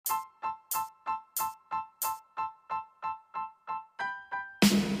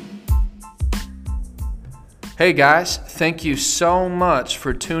Hey guys, thank you so much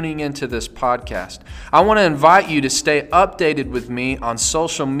for tuning into this podcast. I want to invite you to stay updated with me on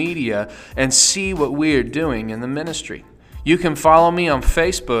social media and see what we are doing in the ministry. You can follow me on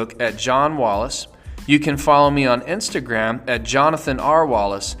Facebook at John Wallace. You can follow me on Instagram at Jonathan R.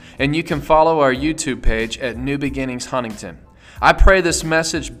 Wallace, and you can follow our YouTube page at New Beginnings Huntington. I pray this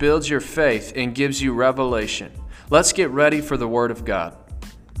message builds your faith and gives you revelation. Let's get ready for the Word of God.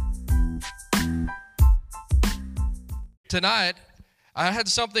 Tonight, I had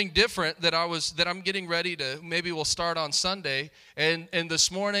something different that I'm getting ready to, maybe we'll start on Sunday. And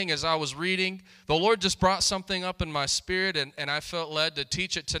this morning as I was reading, the Lord just brought something up in my spirit, and I felt led to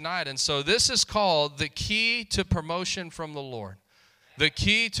teach it tonight. And so this is called The Key to Promotion from the Lord. The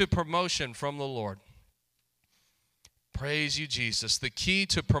Key to Promotion from the Lord. Praise you, Jesus. The Key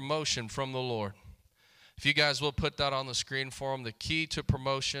to Promotion from the Lord. If you guys will put that on the screen for them, The Key to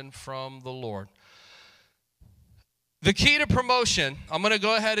Promotion from the Lord. The key to promotion, I'm going to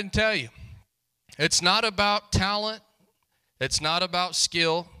go ahead and tell you, it's not about talent. It's not about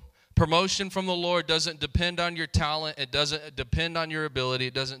skill. Promotion from the Lord doesn't depend on your talent. It doesn't depend on your ability.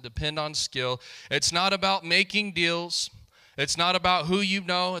 It doesn't depend on skill. It's not about making deals. It's not about who you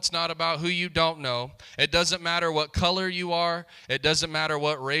know. It's not about who you don't know. It doesn't matter what color you are. It doesn't matter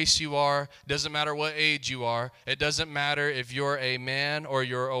what race you are. It doesn't matter what age you are. It doesn't matter if you're a man or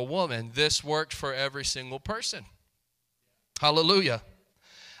you're a woman. This worked for every single person. Hallelujah.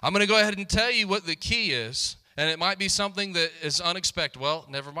 I'm going to go ahead and tell you what the key is, and it might be something that is unexpected. Well,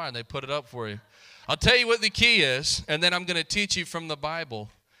 never mind. They put it up for you. I'll tell you what the key is, and then I'm going to teach you from the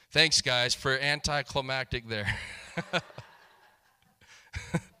Bible. Thanks, guys, for anticlimactic there.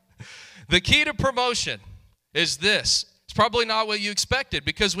 The key to promotion is this. It's probably not what you expected,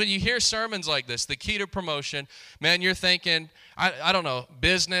 because when you hear sermons like this, the key to promotion, man, you're thinking, I don't know,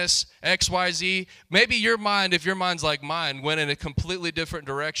 business, XYZ. Maybe your mind, if your mind's like mine, went in a completely different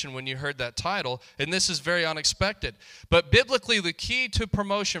direction when you heard that title, and this is very unexpected. But biblically, the key to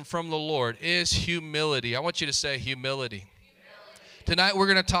promotion from the Lord is humility. I want you to say humility. Tonight, we're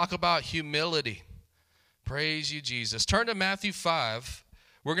going to talk about humility. Praise you, Jesus. Turn to Matthew 5.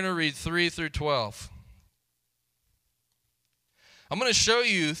 We're going to read 3 through 12. I'm going to show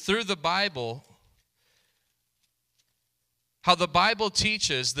you through the Bible how the Bible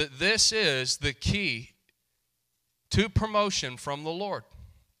teaches that this is the key to promotion from the Lord.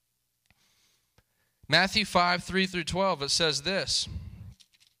 Matthew 5, 3 through 12, it says this.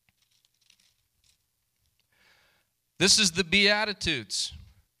 This is the Beatitudes.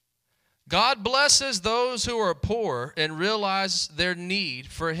 God blesses those who are poor and realize their need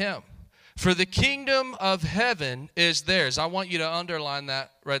for Him. For the kingdom of heaven is theirs. I want you to underline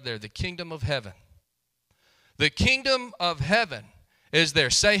that right there. The kingdom of heaven. The kingdom of heaven is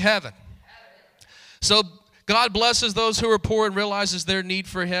theirs. Say heaven. So God blesses those who are poor and realizes their need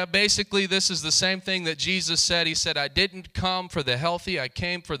for Him. Basically, this is the same thing that Jesus said. He said, I didn't come for the healthy. I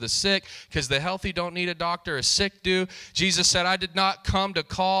came for the sick, because the healthy don't need a doctor, a sick do. Jesus said, I did not come to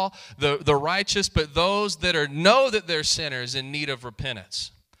call the righteous, but those that know that they're sinners in need of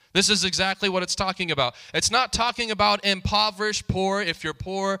repentance. This is exactly what it's talking about. It's not talking about impoverished, poor. If you're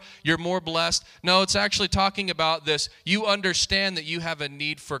poor, you're more blessed. No, it's actually talking about this. You understand that you have a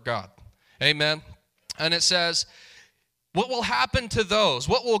need for God. Amen. And it says, what will happen to those?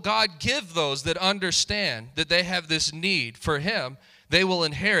 What will God give those that understand that they have this need for Him? They will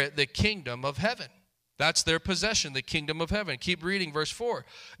inherit the kingdom of heaven. That's their possession, the kingdom of heaven. Keep reading verse 4.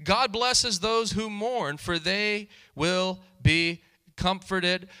 God blesses those who mourn, for they will be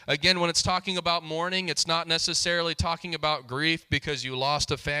comforted. Again, when it's talking about mourning, it's not necessarily talking about grief because you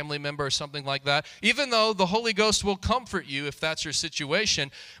lost a family member or something like that. Even though the Holy Ghost will comfort you if that's your situation,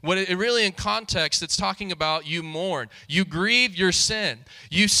 what it really in context, it's talking about you mourn. You grieve your sin.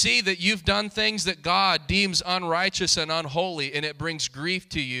 You see that you've done things that God deems unrighteous and unholy, and it brings grief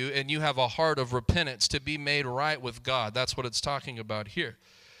to you, and you have a heart of repentance to be made right with God. That's what it's talking about here.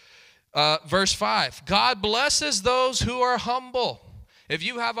 Verse 5, God blesses those who are humble. If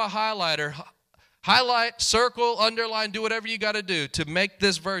you have a highlighter, highlight, circle, underline, do whatever you got to do to make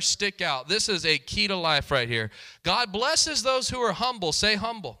this verse stick out. This is a key to life right here. God blesses those who are humble. Say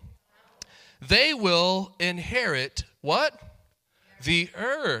humble. They will inherit what? The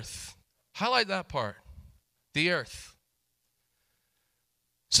earth. Highlight that part. The earth.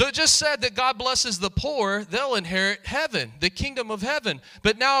 So it just said that God blesses the poor, they'll inherit heaven, the kingdom of heaven.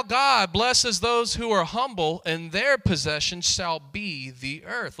 But now God blesses those who are humble, and their possession shall be the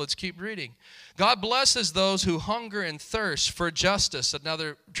earth. Let's keep reading. God blesses those who hunger and thirst for justice.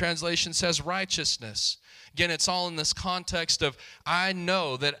 Another translation says righteousness. Again, it's all in this context of I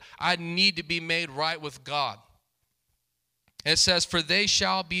know that I need to be made right with God. It says, for they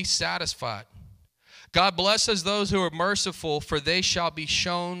shall be satisfied. God blesses those who are merciful, for they shall be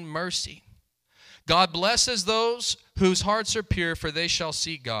shown mercy. God blesses those whose hearts are pure, for they shall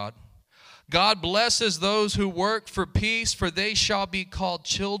see God. God blesses those who work for peace, for they shall be called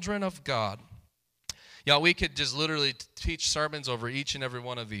children of God. Y'all, we could just literally teach sermons over each and every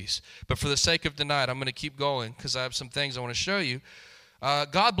one of these. But for the sake of tonight, I'm going to keep going because I have some things I want to show you.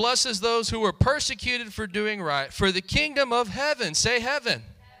 God blesses those who are persecuted for doing right, for the kingdom of heaven. Say heaven.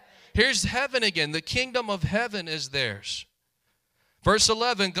 Here's heaven again. The kingdom of heaven is theirs. Verse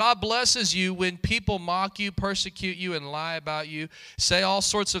 11, God blesses you when people mock you, persecute you, and lie about you, say all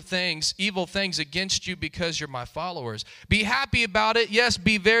sorts of things, evil things against you because you're my followers. Be happy about it. Yes,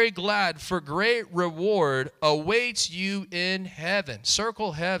 be very glad, for great reward awaits you in heaven.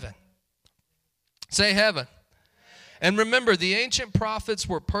 Circle heaven. Say heaven. And remember, the ancient prophets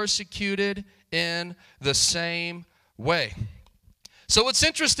were persecuted in the same way. So what's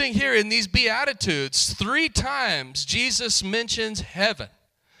interesting here in these Beatitudes, 3 times Jesus mentions heaven,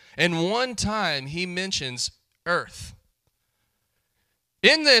 and 1 time he mentions earth.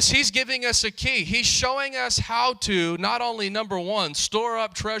 In this, he's giving us a key. He's showing us how to not only, number 1, store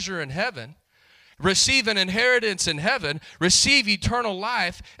up treasure in heaven, receive an inheritance in heaven, receive eternal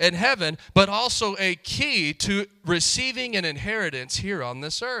life in heaven, but also a key to receiving an inheritance here on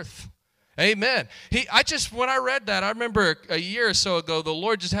this earth. Amen. When I read that, I remember a year or so ago, the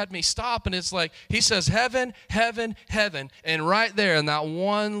Lord just had me stop, and it's like, he says, heaven, heaven, heaven. And right there in that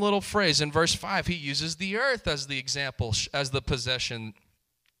one little phrase in verse 5, he uses the earth as the example, as the possession.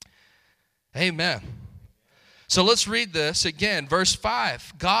 Amen. So let's read this again. Verse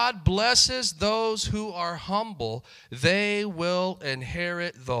 5, God blesses those who are humble. They will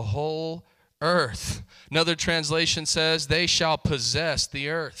inherit the whole earth. Another translation says, they shall possess the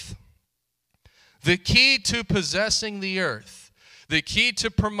earth. The key to possessing the earth, the key to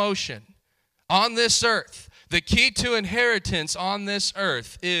promotion on this earth, the key to inheritance on this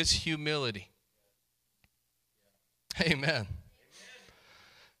earth is humility. Amen.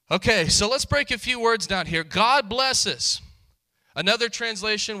 Okay, so let's break a few words down here. God blesses. Another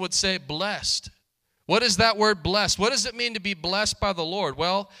translation would say blessed. What is that word blessed? What does it mean to be blessed by the Lord?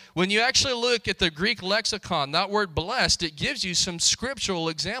 Well, when you actually look at the Greek lexicon, that word blessed, it gives you some scriptural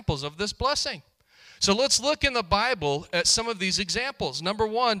examples of this blessing. So let's look in the Bible at some of these examples. Number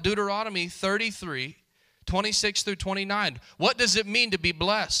 1, Deuteronomy 33, 26 through 29. What does it mean to be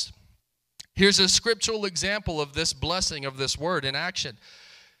blessed? Here's a scriptural example of this blessing, of this word in action.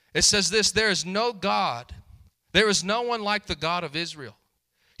 It says this, there is no God, there is no one like the God of Israel.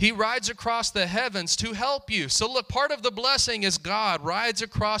 He rides across the heavens to help you. So look, part of the blessing is God rides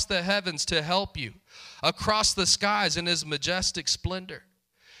across the heavens to help you, across the skies in his majestic splendor.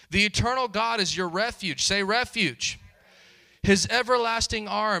 The eternal God is your refuge. Say refuge. His everlasting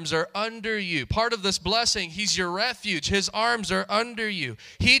arms are under you. Part of this blessing, he's your refuge. His arms are under you.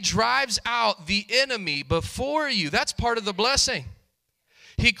 He drives out the enemy before you. That's part of the blessing.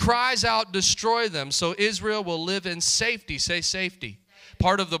 He cries out, destroy them, so Israel will live in safety. Say safety.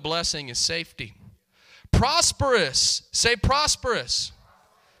 Part of the blessing is safety. Prosperous. Say prosperous.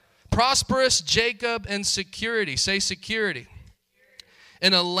 Prosperous Jacob and security. Say security.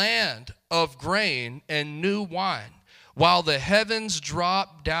 In a land of grain and new wine, while the heavens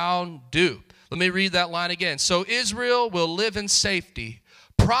drop down dew. Let me read that line again. So Israel will live in safety,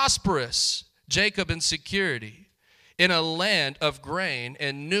 prosperous Jacob in security, in a land of grain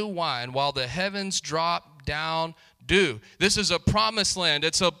and new wine, while the heavens drop down dew. This is a promised land.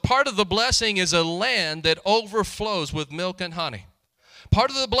 It's a part of the blessing is a land that overflows with milk and honey.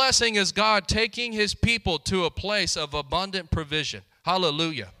 Part of the blessing is God taking his people to a place of abundant provision.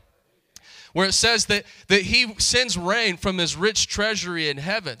 Hallelujah. Where it says that he sends rain from his rich treasury in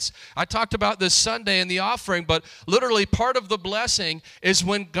heavens. I talked about this Sunday in the offering, but literally part of the blessing is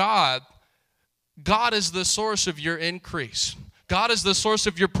when God is the source of your increase. God is the source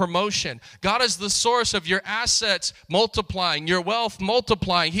of your promotion. God is the source of your assets multiplying, your wealth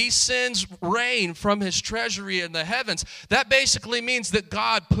multiplying. He sends rain from his treasury in the heavens. That basically means that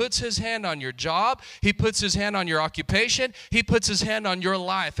God puts his hand on your job. He puts his hand on your occupation. He puts his hand on your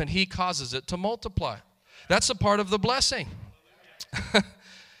life, and he causes it to multiply. That's a part of the blessing.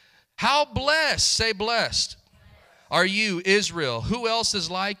 How blessed, say blessed, are you, Israel? Who else is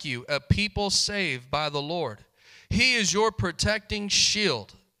like you, a people saved by the Lord? He is your protecting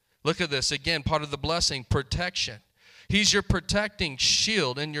shield. Look at this again, part of the blessing, protection. He's your protecting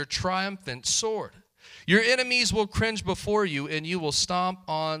shield and your triumphant sword. Your enemies will cringe before you, and you will stomp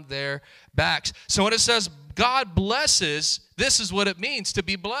on their backs. So when it says God blesses, this is what it means to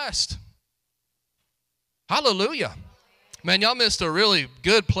be blessed. Hallelujah. Man, y'all missed a really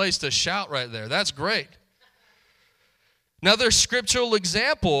good place to shout right there. That's great. Another scriptural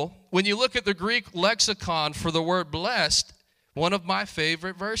example, when you look at the Greek lexicon for the word blessed, one of my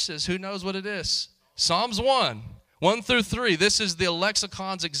favorite verses. Who knows what it is? Psalms 1 through 3. This is the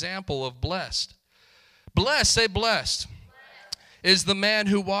lexicon's example of blessed. Blessed, say blessed, is the man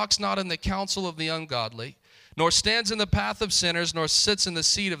who walks not in the counsel of the ungodly, nor stands in the path of sinners, nor sits in the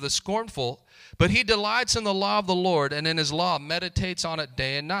seat of the scornful, but he delights in the law of the Lord, and in his law meditates on it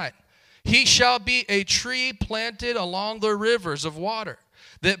day and night. He shall be a tree planted along the rivers of water,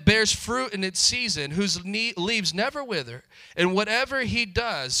 that bears fruit in its season, whose leaves never wither, and whatever he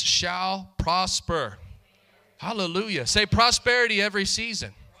does shall prosper. Hallelujah. Say prosperity every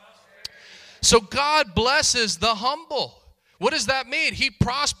season. So God blesses the humble. What does that mean? He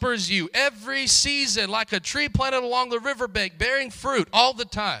prospers you every season like a tree planted along the riverbank, bearing fruit all the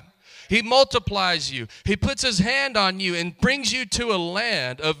time. He multiplies you. He puts his hand on you and brings you to a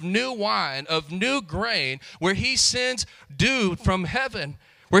land of new wine, of new grain, where he sends dew from heaven,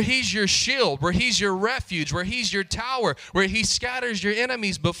 where he's your shield, where he's your refuge, where he's your tower, where he scatters your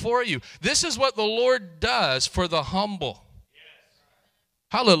enemies before you. This is what the Lord does for the humble.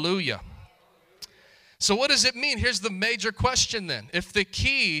 Hallelujah. So what does it mean? Here's the major question then. If the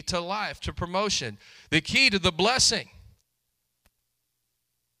key to life, to promotion, the key to the blessing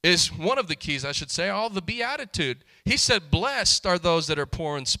is one of the keys, I should say, all the beatitude. He said, blessed are those that are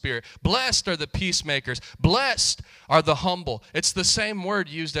poor in spirit. Blessed are the peacemakers. Blessed are the humble. It's the same word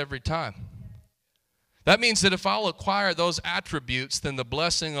used every time. That means that if I'll acquire those attributes, then the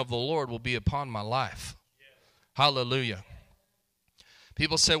blessing of the Lord will be upon my life. Hallelujah.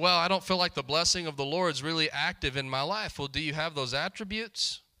 People say, well, I don't feel like the blessing of the Lord is really active in my life. Well, do you have those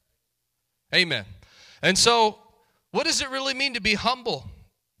attributes? Amen. And so, what does it really mean to be humble?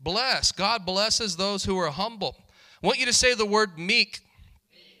 Bless. God blesses those who are humble. I want you to say the word meek.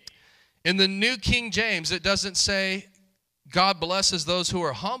 In the New King James, it doesn't say God blesses those who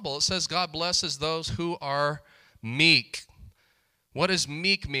are humble. It says God blesses those who are meek. What does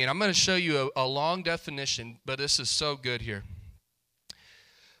meek mean? I'm going to show you a long definition, but this is so good here.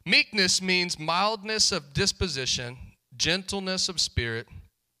 Meekness means mildness of disposition, gentleness of spirit,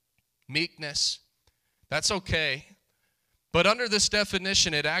 meekness. That's okay. But under this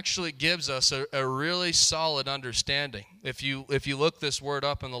definition, it actually gives us a really solid understanding. If you look this word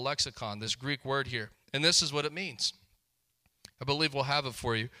up in the lexicon, this Greek word here, and this is what it means. I believe we'll have it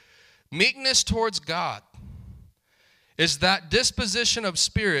for you. Meekness towards God is that disposition of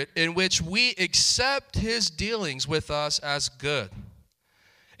spirit in which we accept his dealings with us as good,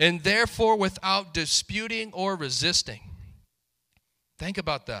 and therefore without disputing or resisting. Think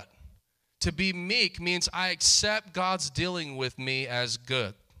about that. To be meek means I accept God's dealing with me as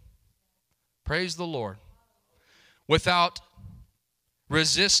good. Praise the Lord. Without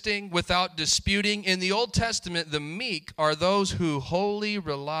resisting, without disputing. In the Old Testament, the meek are those who wholly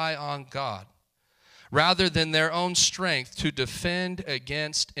rely on God, rather than their own strength to defend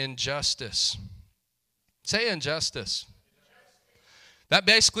against injustice. Say injustice. That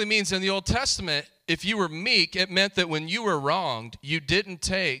basically means in the Old Testament, if you were meek, it meant that when you were wronged, you didn't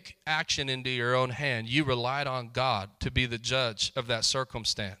take action into your own hand. You relied on God to be the judge of that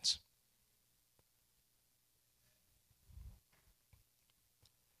circumstance.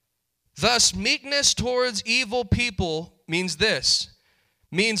 Thus, meekness towards evil people means this.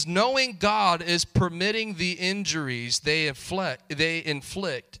 Means knowing God is permitting the injuries they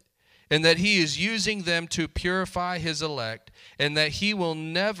inflict, and that he is using them to purify his elect, and that he will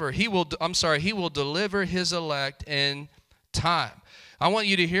deliver his elect in time. I want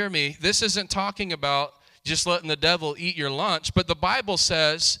you to hear me. This isn't talking about just letting the devil eat your lunch, but the Bible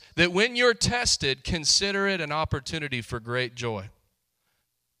says that when you're tested, consider it an opportunity for great joy.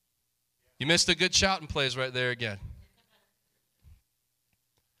 You missed a good shouting place right there again.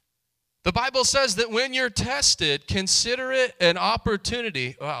 The Bible says that when you're tested, consider it an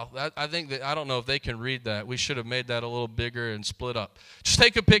opportunity. Wow, I don't know if they can read that. We should have made that a little bigger and split up. Just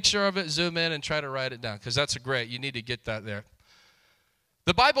take a picture of it, zoom in, and try to write it down, because that's great. You need to get that there.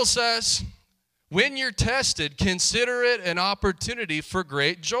 The Bible says, when you're tested, consider it an opportunity for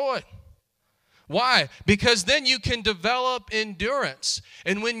great joy. Why? Because then you can develop endurance.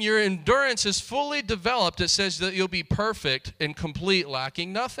 And when your endurance is fully developed, it says that you'll be perfect and complete,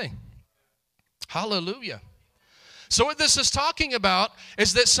 lacking nothing. Hallelujah. So what this is talking about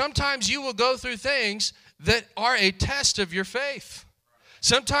is that sometimes you will go through things that are a test of your faith.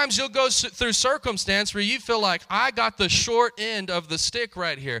 Sometimes you'll go through circumstance where you feel like, I got the short end of the stick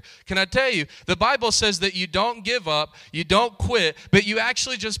right here. Can I tell you, the Bible says that you don't give up, you don't quit, but you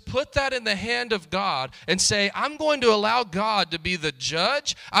actually just put that in the hand of God and say, I'm going to allow God to be the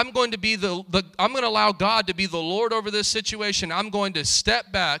judge. I'm going to allow God to be the Lord over this situation. I'm going to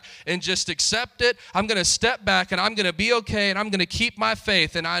step back and just accept it. I'm going to step back and I'm going to be okay and I'm going to keep my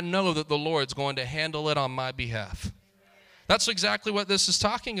faith, and I know that the Lord's going to handle it on my behalf. That's exactly what this is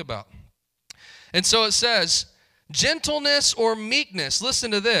talking about. And so it says, gentleness or meekness,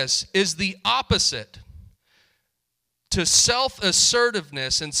 listen to this, is the opposite to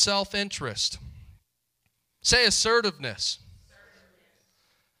self-assertiveness and self-interest. Say assertiveness.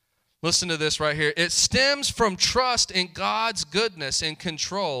 Listen to this right here. It stems from trust in God's goodness and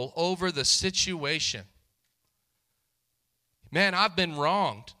control over the situation. Man, I've been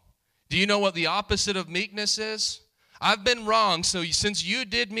wronged. Do you know what the opposite of meekness is? I've been wrong, so since you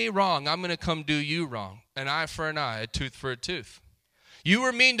did me wrong, I'm going to come do you wrong. An eye for an eye, a tooth for a tooth. You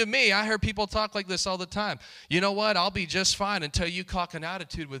were mean to me. I hear people talk like this all the time. You know what? I'll be just fine until you cock an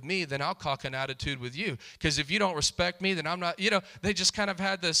attitude with me, then I'll cock an attitude with you. Because if you don't respect me, then I'm not, they just kind of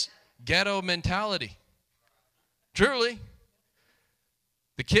had this ghetto mentality. Truly.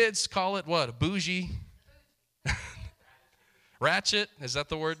 The kids call it what? A bougie? Ratchet? Is that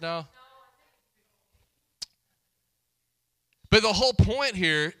the word now? But the whole point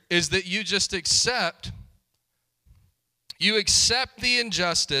here is that you just accept the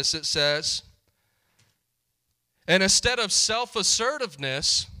injustice, it says, and instead of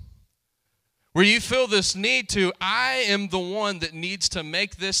self-assertiveness, where you feel this need to, I am the one that needs to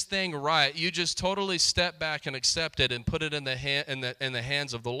make this thing right, you just totally step back and accept it and put it in the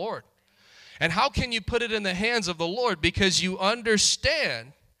hands of the Lord. And how can you put it in the hands of the Lord? Because you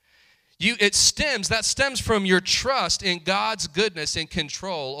understand. That stems from your trust in God's goodness and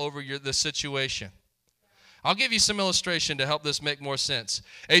control over the situation. I'll give you some illustration to help this make more sense.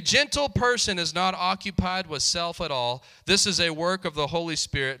 A gentle person is not occupied with self at all. This is a work of the Holy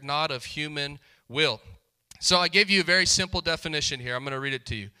Spirit, not of human will. So I gave you a very simple definition here. I'm going to read it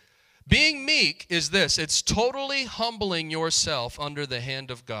to you. Being meek is this. It's totally humbling yourself under the hand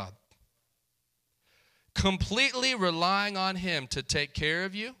of God. Completely relying on Him to take care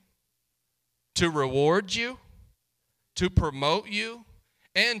of you, to reward you, to promote you,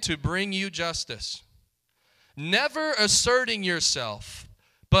 and to bring you justice. Never asserting yourself,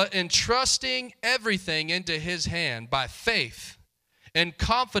 but entrusting everything into His hand by faith and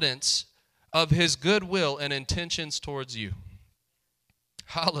confidence of His goodwill and intentions towards you.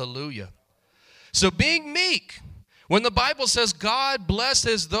 Hallelujah. So being meek, when the Bible says God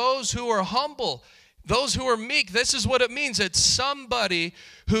blesses those who are humble, those who are meek, this is what it means. It's somebody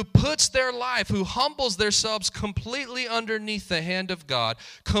who puts their life, who humbles themselves completely underneath the hand of God.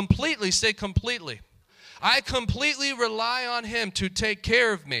 Completely, say completely. I completely rely on Him to take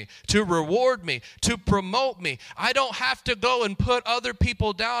care of me, to reward me, to promote me. I don't have to go and put other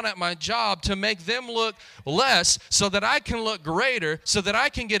people down at my job to make them look less so that I can look greater, so that I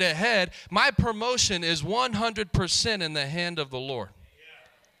can get ahead. My promotion is 100% in the hand of the Lord.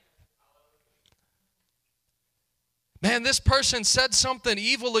 Man, this person said something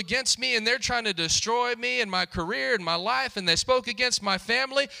evil against me and they're trying to destroy me and my career and my life, and they spoke against my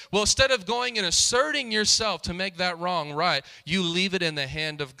family. Well, instead of going and asserting yourself to make that wrong right, you leave it in the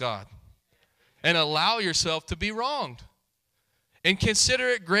hand of God and allow yourself to be wronged. And consider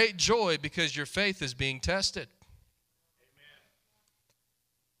it great joy because your faith is being tested.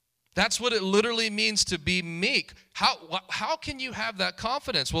 That's what it literally means to be meek. How can you have that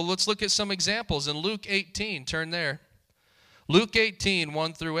confidence? Well, let's look at some examples. In Luke 18, turn there. Luke 18,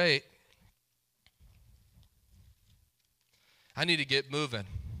 1 through 8. I need to get moving.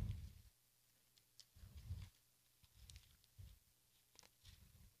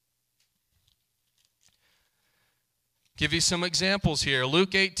 Give you some examples here.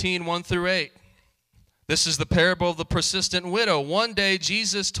 Luke 18, 1 through 8. This is the parable of the persistent widow. One day,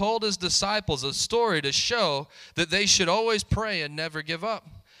 Jesus told His disciples a story to show that they should always pray and never give up.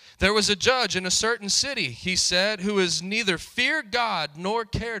 There was a judge in a certain city, he said, who has neither feared God nor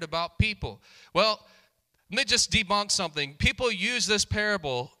cared about people. Well, let me just debunk something. People use this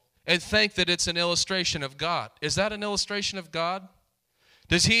parable and think that it's an illustration of God. Is that an illustration of God?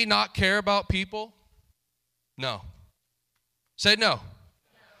 Does He not care about people? No. Say no.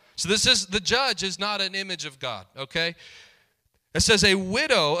 So the judge is not an image of God, okay? It says, a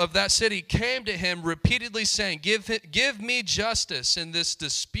widow of that city came to him repeatedly saying, give me justice in this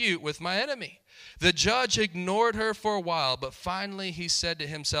dispute with my enemy. The judge ignored her for a while, but finally he said to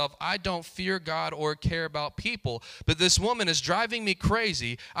himself, I don't fear God or care about people, but this woman is driving me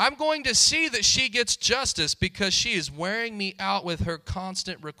crazy. I'm going to see that she gets justice because she is wearing me out with her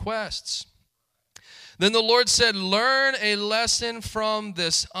constant requests. Then the Lord said, learn a lesson from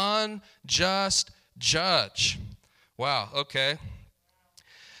this unjust judge. Wow, okay.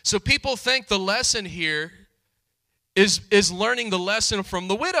 So people think the lesson here is learning the lesson from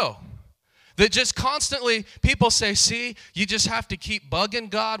the widow. That just constantly, people say, see, you just have to keep bugging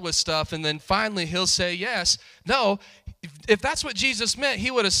God with stuff, and then finally he'll say yes. No, if that's what Jesus meant,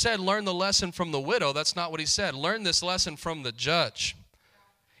 he would have said, learn the lesson from the widow. That's not what he said. Learn this lesson from the judge.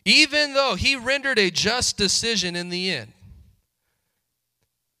 Even though he rendered a just decision in the end.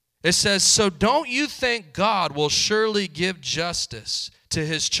 It says, so don't you think God will surely give justice to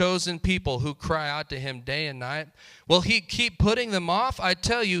his chosen people who cry out to him day and night? Will he keep putting them off? I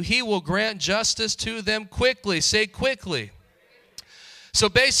tell you, he will grant justice to them quickly. Say quickly. So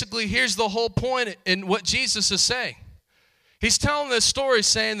basically, here's the whole point in what Jesus is saying. He's telling this story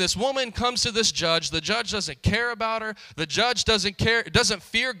saying this woman comes to this judge. The judge doesn't care about her. The judge doesn't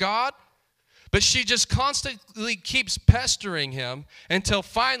fear God. But she just constantly keeps pestering him until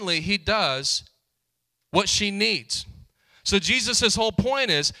finally he does what she needs. So Jesus' whole point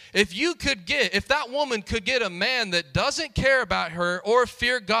is, if that woman could get a man that doesn't care about her or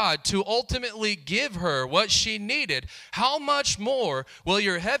fear God to ultimately give her what she needed, how much more will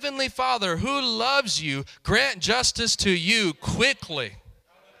your heavenly Father who loves you grant justice to you quickly?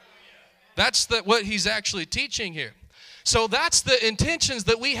 That's what he's actually teaching here. So that's the intentions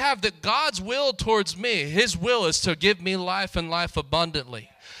that we have, that God's will towards me, his will is to give me life and life abundantly.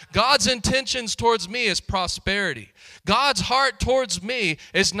 God's intentions towards me is prosperity. God's heart towards me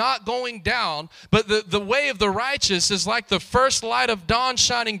is not going down, but the way of the righteous is like the first light of dawn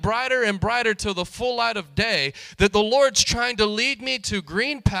shining brighter and brighter till the full light of day, that the Lord's trying to lead me to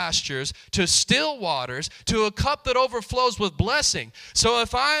green pastures, to still waters, to a cup that overflows with blessing. So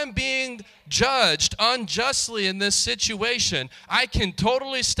if I'm being judged unjustly in this situation, I can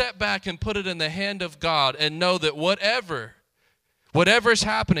totally step back and put it in the hand of God and know that whatever's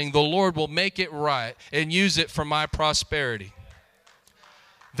happening, the Lord will make it right and use it for my prosperity.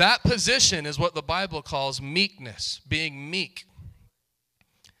 That position is what the Bible calls meekness, being meek.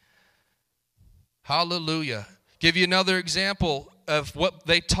 Hallelujah. Give you another example of what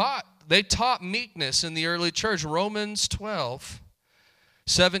they taught. They taught meekness in the early church. Romans 12,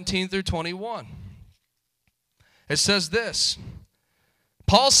 17 through 21. It says this.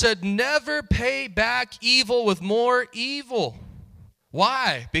 Paul said, never pay back evil with more evil.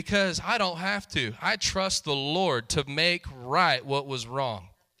 Why? Because I don't have to. I trust the Lord to make right what was wrong.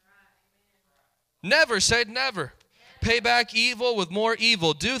 Never, say never. Pay back evil with more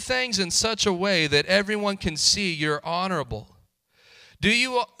evil. Do things in such a way that everyone can see you're honorable.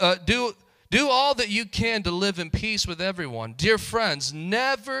 Do all that you can to live in peace with everyone. Dear friends,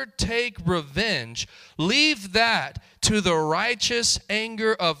 never take revenge. Leave that to the righteous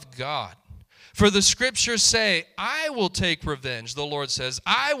anger of God. For the scriptures say, I will take revenge, the Lord says.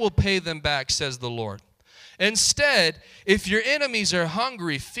 I will pay them back, says the Lord. Instead, if your enemies are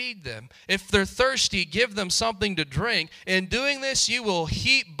hungry, feed them. If they're thirsty, give them something to drink. In doing this, you will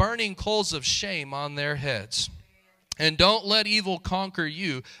heap burning coals of shame on their heads. And don't let evil conquer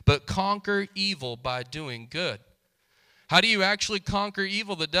you, but conquer evil by doing good. How do you actually conquer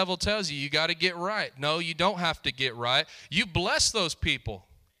evil? The devil tells you got to get right. No, you don't have to get right. You bless those people.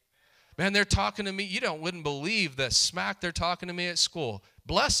 Man, they're talking to me. You wouldn't believe the smack they're talking to me at school.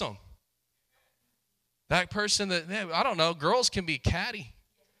 Bless them. That person that, man, I don't know, girls can be catty.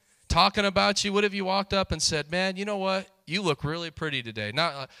 Talking about you. What if you walked up and said, man, you know what? You look really pretty today.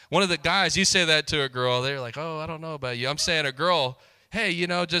 Not one of the guys, you say that to a girl, they're like, oh, I don't know about you. I'm saying a girl, hey,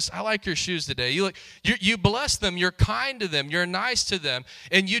 I like your shoes today. You bless them. You're kind to them. You're nice to them.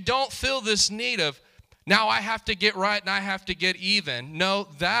 And you don't feel this need of, now I have to get right and I have to get even. No,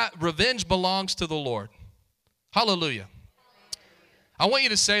 that revenge belongs to the Lord. Hallelujah. I want you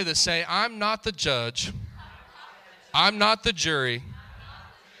to say this. Say, I'm not the judge. I'm not the jury.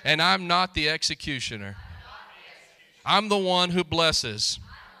 And I'm not the executioner. I'm the one who blesses.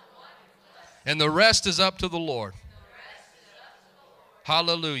 And the rest is up to the Lord.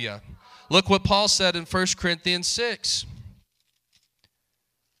 Hallelujah. Look what Paul said in 1 Corinthians 6.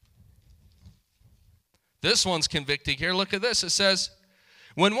 This one's convicting here. Look at this. It says,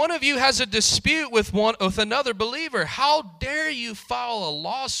 when one of you has a dispute with another believer, how dare you file a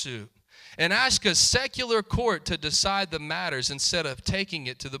lawsuit and ask a secular court to decide the matters instead of taking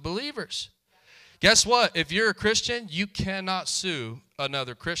it to the believers. Guess what? If you're a Christian, you cannot sue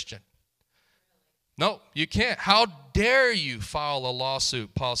another Christian. No, you can't. How dare you file a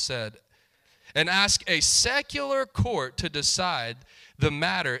lawsuit, Paul said, and ask a secular court to decide the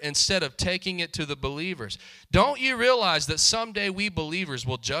matter instead of taking it to the believers. Don't you realize that someday we believers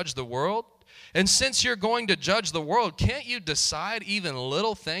will judge the world? And since you're going to judge the world, can't you decide even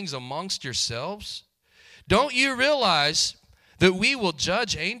little things amongst yourselves? Don't you realize that we will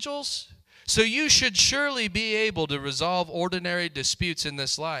judge angels? So you should surely be able to resolve ordinary disputes in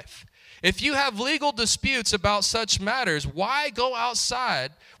this life. If you have legal disputes about such matters, why go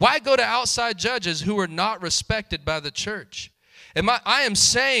outside? Why go to outside judges who are not respected by the church? I am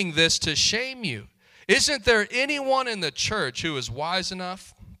saying this to shame you. Isn't there anyone in the church who is wise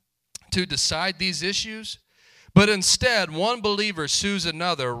enough to decide these issues? But instead, one believer sues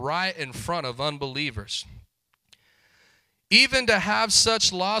another right in front of unbelievers. Even to have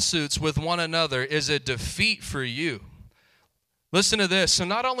such lawsuits with one another is a defeat for you. Listen to this. So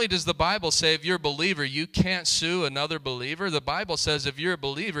not only does the Bible say if you're a believer, you can't sue another believer, the Bible says if you're a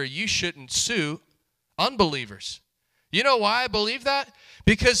believer, you shouldn't sue unbelievers. You know why I believe that?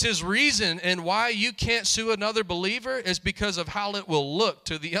 Because his reason and why you can't sue another believer is because of how it will look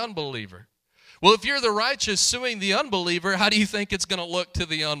to the unbeliever. Well, if you're the righteous suing the unbeliever, how do you think it's going to look to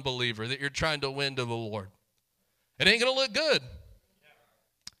the unbeliever that you're trying to win to the Lord? It ain't going to look good.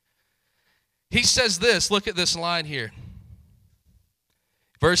 He says this, look at this line here.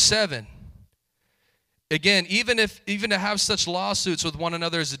 Verse 7, again, even to have such lawsuits with one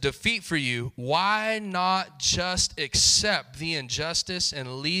another is a defeat for you, why not just accept the injustice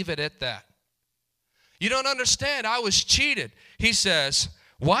and leave it at that? You don't understand, I was cheated. He says,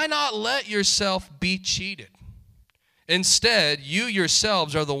 why not let yourself be cheated? Instead, you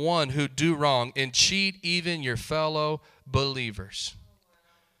yourselves are the one who do wrong and cheat even your fellow believers.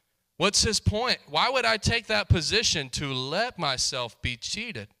 What's his point? Why would I take that position to let myself be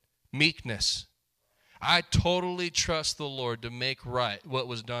cheated? Meekness. I totally trust the Lord to make right what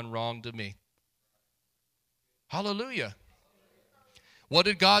was done wrong to me. Hallelujah. What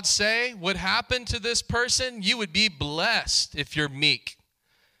did God say would happen to this person? You would be blessed if you're meek.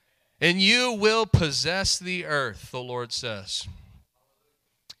 And you will possess the earth, the Lord says.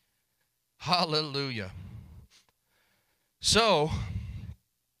 Hallelujah. So,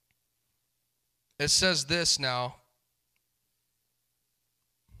 it says this now.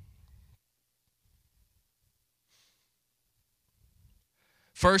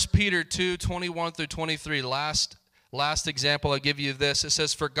 First Peter 2, 21 through 23. Last example, I'll give you this. It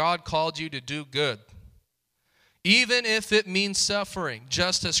says, for God called you to do good, even if it means suffering,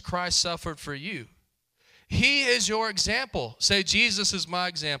 just as Christ suffered for you. He is your example. Say, Jesus is my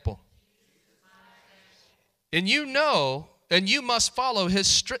example. And you know, and you must follow his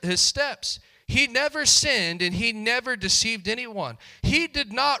steps. He never sinned and he never deceived anyone. He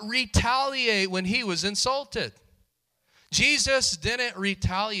did not retaliate when he was insulted. Jesus didn't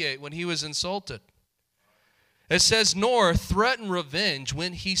retaliate when he was insulted. It says, nor threaten revenge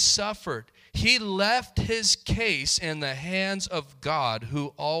when he suffered. He left his case in the hands of God,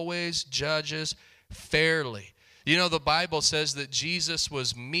 who always judges fairly. You know, the Bible says that Jesus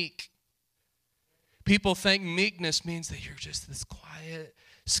was meek. People think meekness means that you're just this quiet,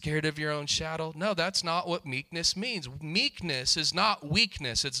 scared of your own shadow. No, that's not what meekness means. Meekness is not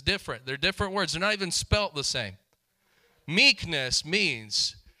weakness. It's different. They're different words. They're not even spelt the same. Meekness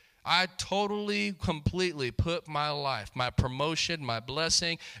means I totally, completely put my life, my promotion, my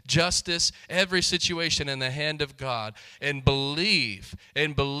blessing, justice, every situation in the hand of God, and believe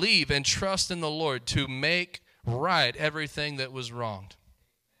and trust in the Lord to make right everything that was wronged.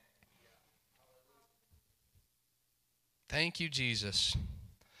 Thank you, Jesus.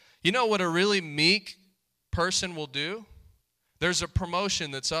 You know what a really meek person will do? There's a promotion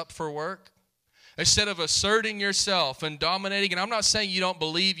that's up for work. Instead of asserting yourself and dominating, and I'm not saying you don't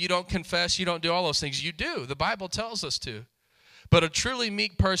believe, you don't confess, you don't do all those things. You do. The Bible tells us to. But a truly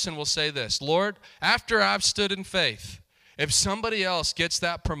meek person will say this, Lord, after I've stood in faith, if somebody else gets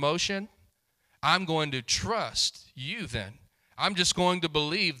that promotion, I'm going to trust you then. I'm just going to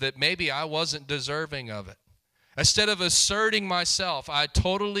believe that maybe I wasn't deserving of it. Instead of asserting myself, I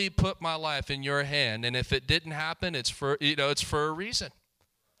totally put my life in your hand, and if it didn't happen, it's for a reason.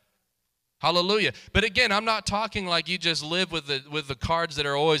 Hallelujah. But again, I'm not talking like you just live with the cards that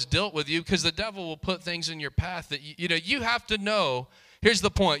are always dealt with you, because the devil will put things in your path that you have to know. Here's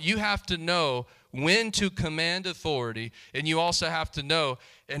the point. You have to know when to command authority, and you also have to know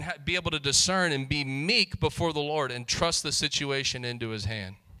and be able to discern and be meek before the Lord and trust the situation into his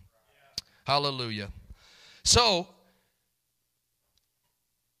hand. Hallelujah. So,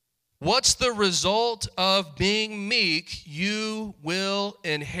 what's the result of being meek? You will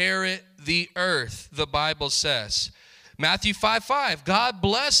inherit the earth, the Bible says. Matthew 5:5, God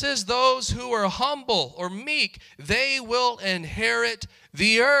blesses those who are humble or meek. They will inherit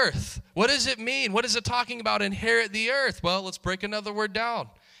the earth. What does it mean? What is it talking about, inherit the earth? Well, let's break another word down.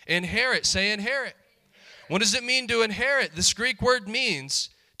 Inherit. Say inherit. What does it mean to inherit? This Greek word means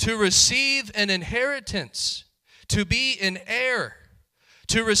to receive an inheritance, to be an heir,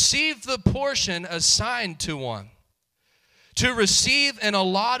 to receive the portion assigned to one, to receive an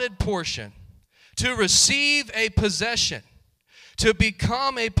allotted portion, to receive a possession, to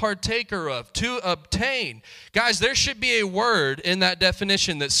become a partaker of, to obtain. Guys, there should be a word in that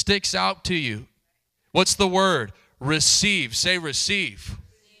definition that sticks out to you. What's the word? Receive. Say receive.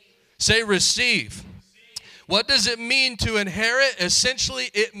 Say receive. What does it mean to inherit? Essentially,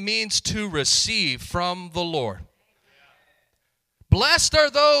 it means to receive from the Lord. Blessed are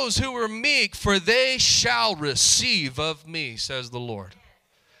those who are meek, for they shall receive of me, says the Lord.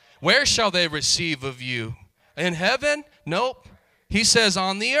 Where shall they receive of you? In heaven? Nope. He says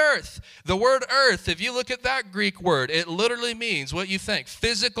on the earth. The word earth, if you look at that Greek word, it literally means what you think.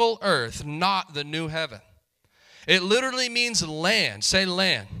 Physical earth, not the new heaven. It literally means land. Say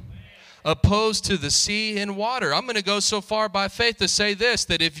land. Opposed to the sea and water. I'm going to go so far by faith to say this,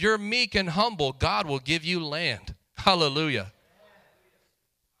 that if you're meek and humble, God will give you land. Hallelujah.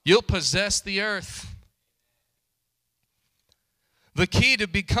 You'll possess the earth. The key to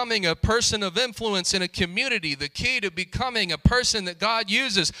becoming a person of influence in a community, the key to becoming a person that God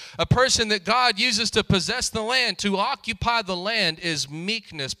uses to possess the land, to occupy the land, is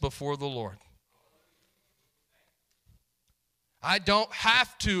meekness before the Lord. I don't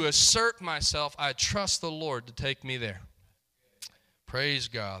have to assert myself. I trust the Lord to take me there. Praise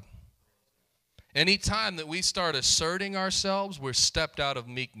God. Anytime that we start asserting ourselves, we're stepped out of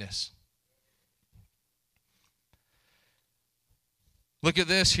meekness. Look at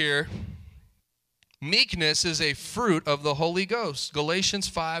this here. Meekness is a fruit of the Holy Ghost. Galatians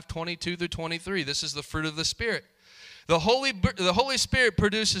 5:22-23. This is the fruit of the Spirit. The Holy Spirit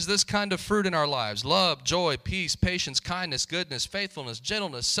produces this kind of fruit in our lives: love, joy, peace, patience, kindness, goodness, faithfulness,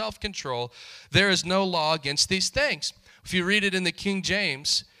 gentleness, self-control. There is no law against these things. If you read it in the King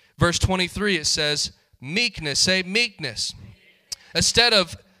James, verse 23, it says meekness. Say meekness. Instead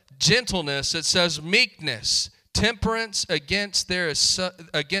of gentleness, it says meekness. Temperance, against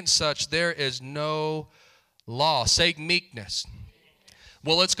such there is no law. Say meekness.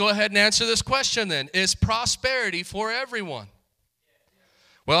 Well, let's go ahead and answer this question then. Is prosperity for everyone?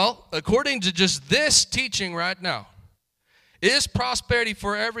 Well, according to just this teaching right now, is prosperity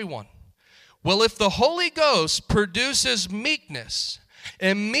for everyone? Well, if the Holy Ghost produces meekness,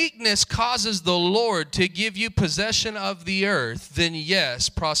 and meekness causes the Lord to give you possession of the earth, then yes,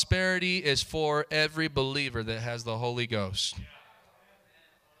 prosperity is for every believer that has the Holy Ghost.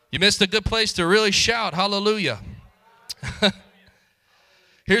 You missed a good place to really shout hallelujah.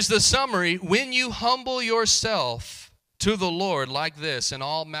 Here's the summary. When you humble yourself to the Lord like this in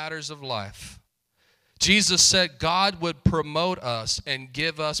all matters of life, Jesus said God would promote us and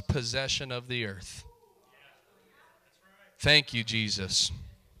give us possession of the earth. Thank you, Jesus.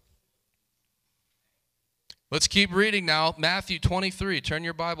 Let's keep reading now. Matthew 23. Turn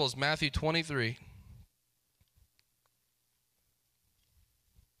your Bibles. Matthew 23.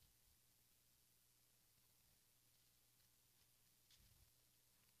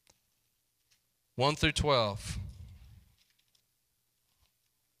 One through 12.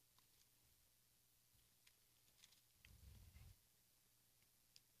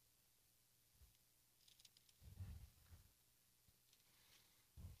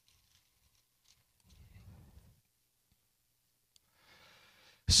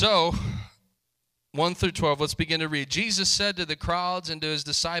 So, 1 through 12, let's begin to read. Jesus said to the crowds and to his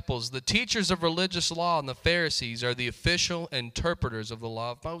disciples, the teachers of religious law and the Pharisees are the official interpreters of the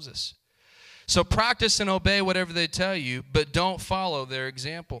law of Moses. So practice and obey whatever they tell you, but don't follow their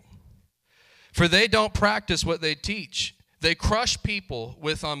example. For they don't practice what they teach. They crush people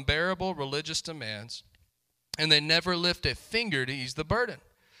with unbearable religious demands, and they never lift a finger to ease the burden.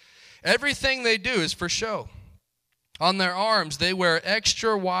 Everything they do is for show. On their arms, they wear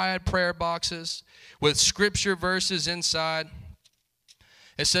extra wide prayer boxes with scripture verses inside.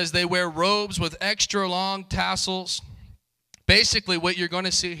 It says they wear robes with extra long tassels. Basically, what you're going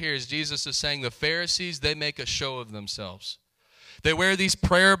to see here is Jesus is saying the Pharisees, they make a show of themselves. They wear these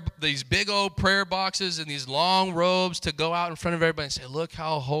big old prayer boxes and these long robes to go out in front of everybody and say, look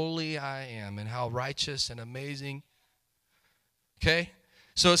how holy I am and how righteous and amazing. Okay?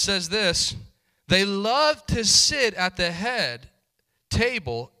 So it says this, they love to sit at the head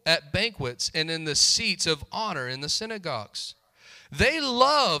table at banquets and in the seats of honor in the synagogues. They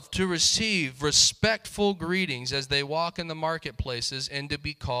love to receive respectful greetings as they walk in the marketplaces and to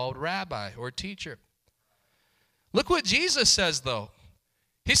be called rabbi or teacher. Look what Jesus says, though.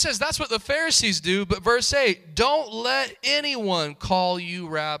 He says that's what the Pharisees do, but verse 8, don't let anyone call you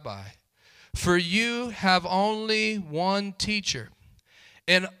rabbi, for you have only one teacher,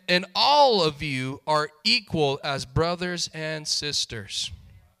 and all of you are equal as brothers and sisters.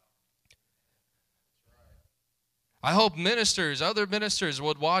 I hope other ministers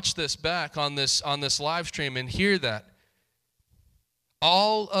would watch this back on this live stream and hear that.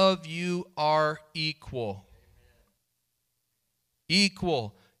 All of you are equal.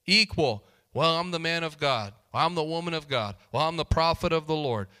 Equal. Well, I'm the man of God. Well, I'm the woman of God. Well, I'm the prophet of the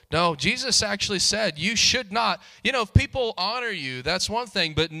Lord. No, Jesus actually said you should not. If people honor you, that's one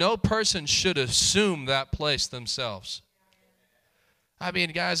thing, but no person should assume that place themselves. I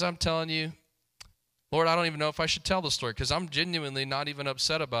mean, guys, I'm telling you, Lord, I don't even know if I should tell the story because I'm genuinely not even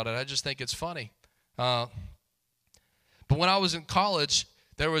upset about it. I just think it's funny. But when I was in college,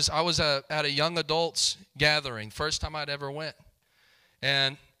 I was at a young adults gathering, first time I'd ever went.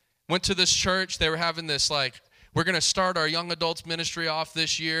 And went to this church. They were having this we're going to start our young adults ministry off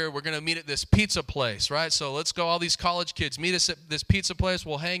this year. We're going to meet at this pizza place, right? So let's go, all these college kids, meet us at this pizza place.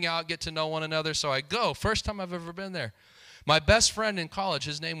 We'll hang out, get to know one another. So I go, first time I've ever been there. My best friend in college,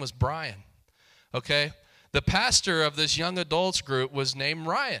 his name was Brian. Okay, the pastor of this young adults group was named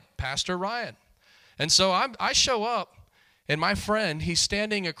Ryan, Pastor Ryan. And so I show up, and my friend, he's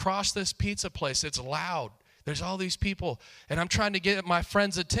standing across this pizza place. It's loud. There's all these people, and I'm trying to get my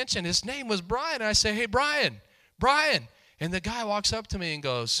friend's attention. His name was Brian, and I say, hey, Brian. And the guy walks up to me and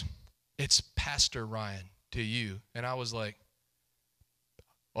goes, it's Pastor Ryan to you. And I was like,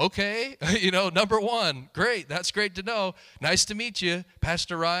 okay, number one, great. That's great to know. Nice to meet you,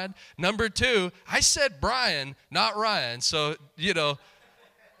 Pastor Ryan. Number two, I said Brian, not Ryan. So,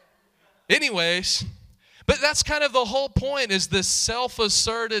 anyways, but that's kind of the whole point, is this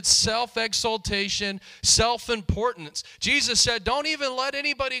self-asserted, self-exaltation, self-importance. Jesus said, don't even let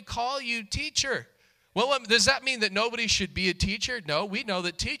anybody call you teacher. Well, does that mean that nobody should be a teacher? No, we know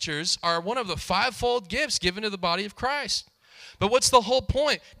that teachers are one of the fivefold gifts given to the body of Christ. But what's the whole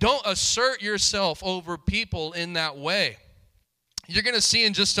point? Don't assert yourself over people in that way. You're going to see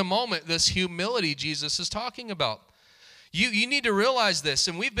in just a moment this humility Jesus is talking about. You need to realize this,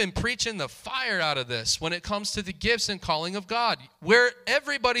 and we've been preaching the fire out of this when it comes to the gifts and calling of God, where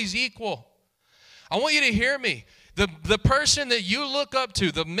everybody's equal. I want you to hear me. The person that you look up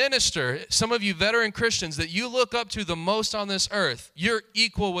to, the minister, some of you veteran Christians that you look up to the most on this earth, you're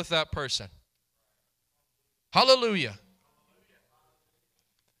equal with that person. Hallelujah.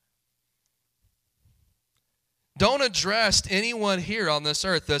 Don't address anyone here on this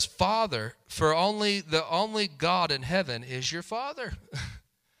earth as Father, for the only God in heaven is your Father.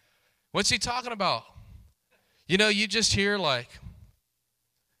 What's he talking about? You just hear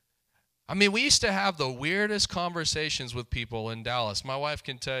we used to have the weirdest conversations with people in Dallas. My wife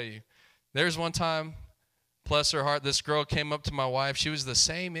can tell you. There's one time, bless her heart, this girl came up to my wife. She was the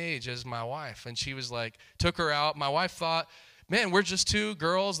same age as my wife, and she was took her out. My wife thought, man, we're just two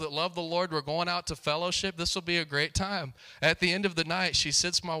girls that love the Lord. We're going out to fellowship. This will be a great time. At the end of the night, she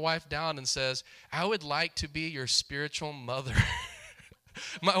sits my wife down and says, I would like to be your spiritual mother.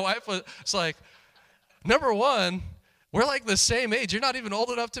 My wife was like, number one, we're the same age. You're not even old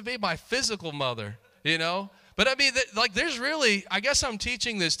enough to be my physical mother, But I mean, there's really, I guess I'm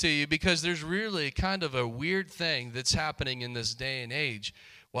teaching this to you because there's really kind of a weird thing that's happening in this day and age.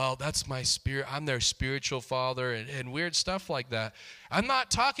 Well, that's my spirit. I'm their spiritual father and weird stuff like that. I'm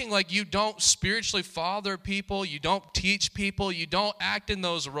not talking you don't spiritually father people, you don't teach people, you don't act in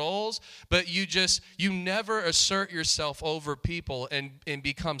those roles, but you never assert yourself over people and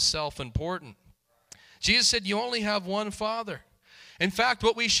become self-important. Jesus said you only have one Father. In fact,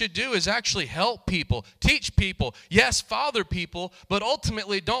 what we should do is actually help people, teach people, yes, father people, but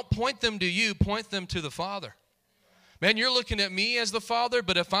ultimately don't point them to you, point them to the Father. Man, you're looking at me as the Father,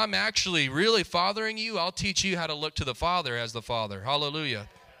 but if I'm actually really fathering you, I'll teach you how to look to the Father as the Father. Hallelujah.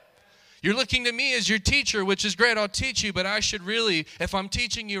 You're looking to me as your teacher, which is great. I'll teach you, but I should really, if I'm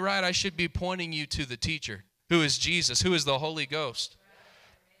teaching you right, I should be pointing you to the teacher, who is Jesus, who is the Holy Ghost.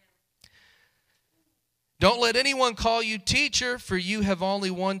 Don't let anyone call you teacher, for you have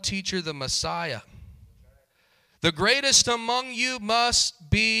only one teacher, the Messiah. The greatest among you must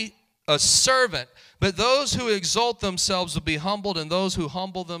be a servant, but those who exalt themselves will be humbled, and those who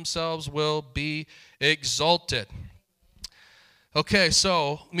humble themselves will be exalted. Okay,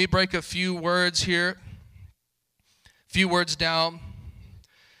 so let me break a few words here. A few words down.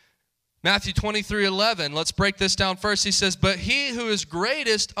 Matthew 23:11, let's break this down first. He says, but he who is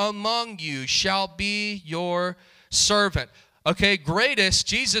greatest among you shall be your servant. Okay, greatest,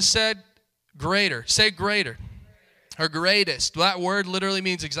 Jesus said greater. Say greater. Or greatest. That word literally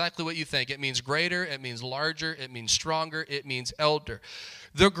means exactly what you think. It means greater, it means larger, it means stronger, it means elder.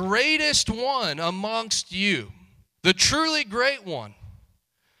 The greatest one amongst you, the truly great one.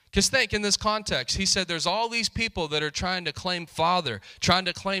 Because think in this context, he said there's all these people that are trying to claim father, trying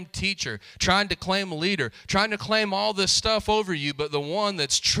to claim teacher, trying to claim leader, trying to claim all this stuff over you, but the one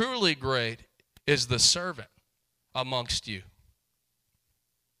that's truly great is the servant amongst you.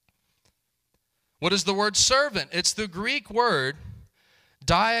 What is the word servant? It's the Greek word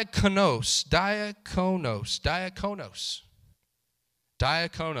diakonos.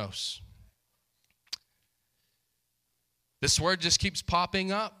 This word just keeps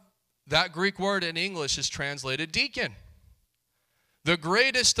popping up. That Greek word in English is translated deacon. The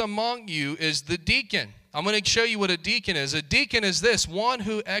greatest among you is the deacon. I'm going to show you what a deacon is. A deacon is this, one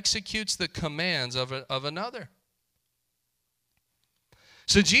who executes the commands of another.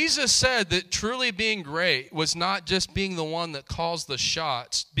 So Jesus said that truly being great was not just being the one that calls the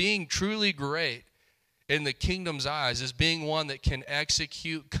shots. Being truly great in the kingdom's eyes is being one that can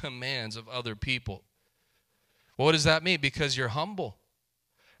execute commands of other people. Well, what does that mean? Because you're humble.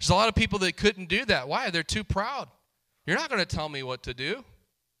 There's a lot of people that couldn't do that. Why? They're too proud. You're not going to tell me what to do.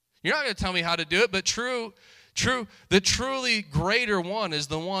 You're not going to tell me how to do it, but the truly greater one is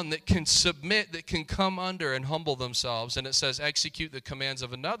the one that can submit, that can come under and humble themselves. And it says, execute the commands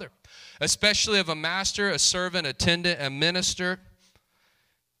of another, especially of a master, a servant, attendant, a minister.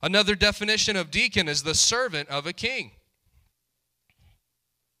 Another definition of deacon is the servant of a king.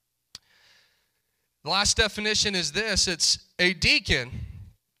 The last definition is this. It's a deacon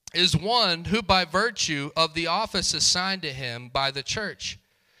is one who by virtue of the office assigned to him by the church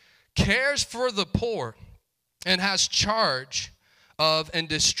cares for the poor and has charge of and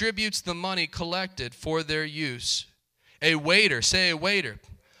distributes the money collected for their use. A waiter, say a waiter.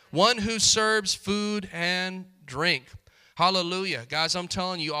 One who serves food and drink. Hallelujah. Guys, I'm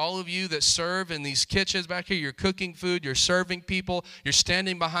telling you, all of you that serve in these kitchens back here, you're cooking food, you're serving people, you're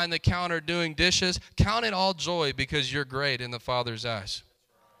standing behind the counter doing dishes, count it all joy because you're great in the Father's eyes.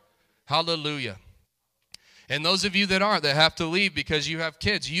 Hallelujah. And those of you that aren't, that have to leave because you have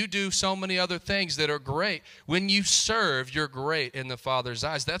kids, you do so many other things that are great. When you serve, you're great in the Father's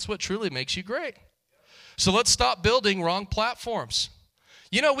eyes. That's what truly makes you great. So let's stop building wrong platforms.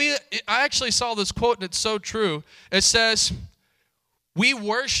 You know, I actually saw this quote, and it's so true. It says, we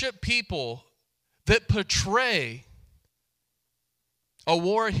worship people that portray a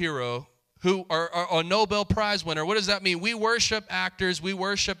war hero who are a Nobel Prize winner. What does that mean? We worship actors, we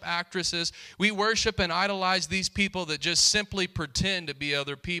worship actresses, we worship and idolize these people that just simply pretend to be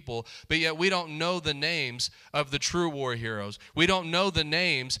other people, but yet we don't know the names of the true war heroes. We don't know the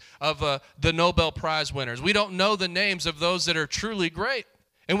names of the Nobel Prize winners. We don't know the names of those that are truly great.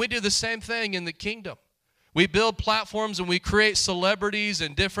 And we do the same thing in the kingdom. We build platforms and we create celebrities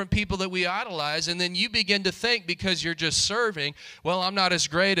and different people that we idolize, and then you begin to think because you're just serving, well, I'm not as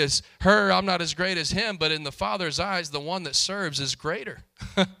great as her, I'm not as great as him, but in the Father's eyes, the one that serves is greater.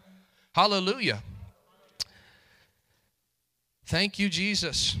 Hallelujah. Thank you,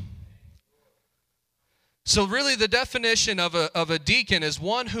 Jesus. So really the definition of a deacon is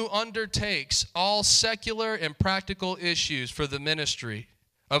one who undertakes all secular and practical issues for the ministry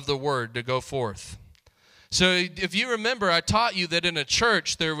of the word to go forth. So if you remember, I taught you that in a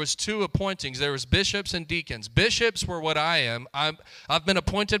church there was two appointings. There was bishops and deacons. Bishops were what I am. I've been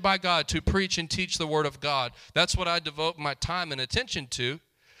appointed by God to preach and teach the word of God. That's what I devote my time and attention to.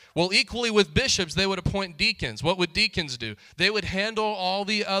 Well, equally with bishops, they would appoint deacons. What would deacons do? They would handle all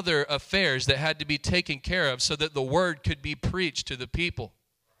the other affairs that had to be taken care of so that the word could be preached to the people.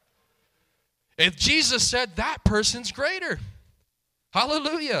 If Jesus said, that person's greater.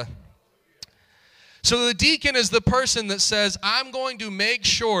 Hallelujah. So the deacon is the person that says, I'm going to make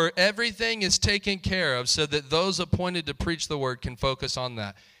sure everything is taken care of so that those appointed to preach the word can focus on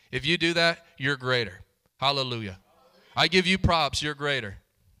that. If you do that, you're greater. Hallelujah. I give you props. You're greater.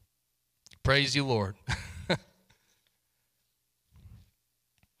 Praise you, Lord.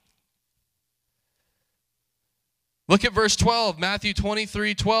 Look at verse 12, Matthew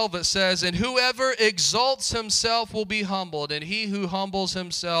 23:12. It says, and whoever exalts himself will be humbled, and he who humbles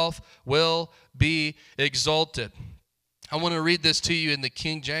himself will be exalted. I want to read this to you in the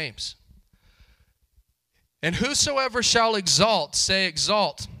King James. And whosoever shall exalt, say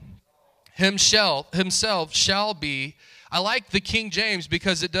exalt, himself shall be I like the King James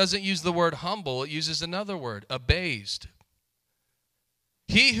because it doesn't use the word humble. It uses another word, abased.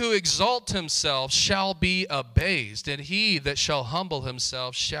 He who exalts himself shall be abased, and he that shall humble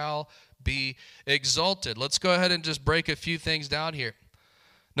himself shall be exalted. Let's go ahead and just break a few things down here.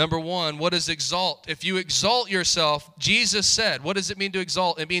 Number one, what is exalt? If you exalt yourself, Jesus said, what does it mean to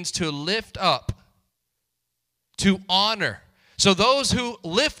exalt? It means to lift up, to honor. So those who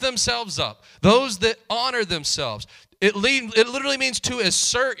lift themselves up, those that honor themselves, it literally means to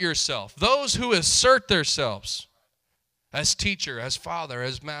assert yourself. Those who assert themselves as teacher, as father,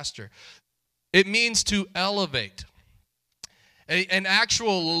 as master. It means to elevate. An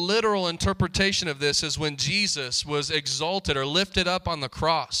actual literal interpretation of this is when Jesus was exalted or lifted up on the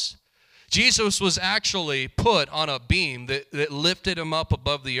cross. Jesus was actually put on a beam that lifted him up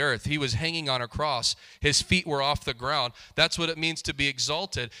above the earth. He was hanging on a cross. His feet were off the ground. That's what it means to be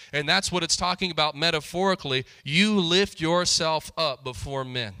exalted. And that's what it's talking about metaphorically. You lift yourself up before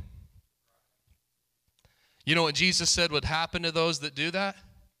men. You know what Jesus said would happen to those that do that?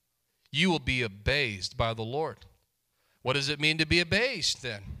 You will be abased by the Lord. What does it mean to be abased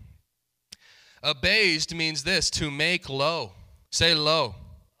then? Abased means this, to make low. Say low.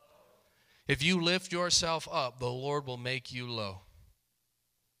 If you lift yourself up, the Lord will make you low.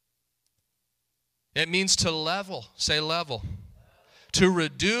 It means to level. Say level. To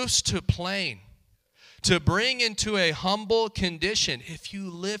reduce to plain. To bring into a humble condition. If you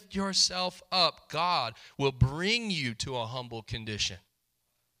lift yourself up, God will bring you to a humble condition.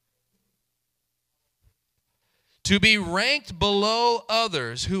 To be ranked below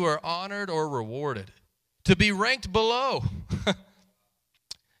others who are honored or rewarded. To be ranked below.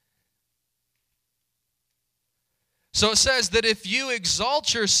 So it says that if you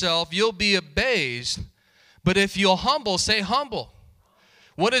exalt yourself, you'll be abased. But if you'll humble, say humble.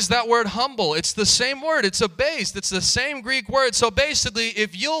 What is that word humble? It's the same word. It's abased. It's the same Greek word. So basically,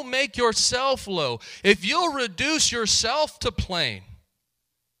 if you'll make yourself low, if you'll reduce yourself to plain.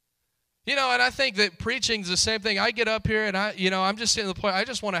 You know, and I think that preaching is the same thing. I get up here and I'm just sitting at the point, I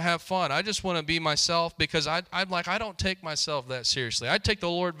just want to have fun. I just want to be myself because I don't take myself that seriously. I take the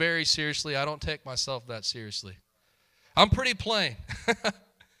Lord very seriously. I don't take myself that seriously. I'm pretty plain.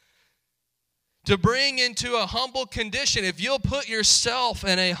 To bring into a humble condition, if you'll put yourself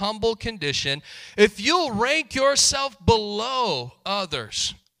in a humble condition, if you'll rank yourself below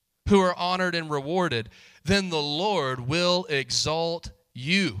others who are honored and rewarded, then the Lord will exalt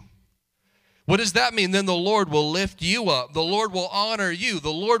you. What does that mean? Then the Lord will lift you up. The Lord will honor you.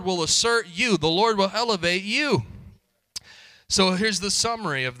 The Lord will assert you. The Lord will elevate you. So here's the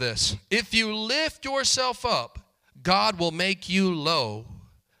summary of this. If you lift yourself up, God will make you low.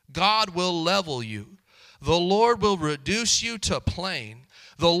 God will level you. The Lord will reduce you to plain.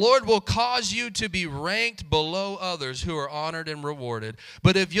 The Lord will cause you to be ranked below others who are honored and rewarded.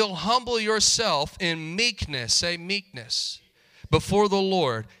 But if you'll humble yourself in meekness, say meekness, before the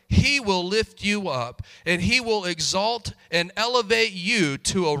Lord, He will lift you up and He will exalt and elevate you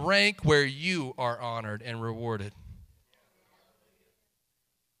to a rank where you are honored and rewarded.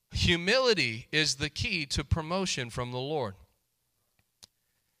 Humility is the key to promotion from the Lord.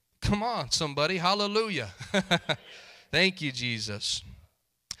 Come on, somebody. Hallelujah. Thank you, Jesus.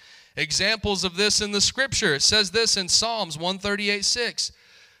 Examples of this in the Scripture. It says this in Psalms 138:6.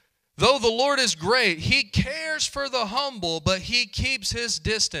 Though the Lord is great, He cares for the humble, but He keeps His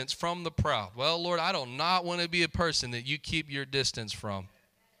distance from the proud. Well, Lord, I do not want to be a person that you keep your distance from.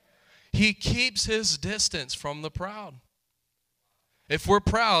 He keeps His distance from the proud. If we're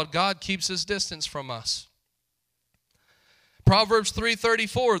proud, God keeps His distance from us. Proverbs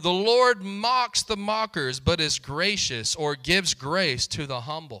 3:34, the Lord mocks the mockers, but is gracious or gives grace to the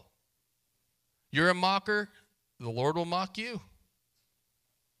humble. You're a mocker, the Lord will mock you.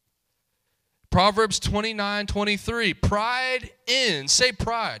 Proverbs 29:23, pride ends. Say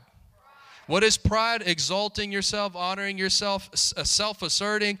pride. What is pride? Exalting yourself, honoring yourself,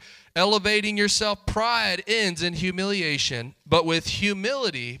 self-asserting, elevating yourself. Pride ends in humiliation, but with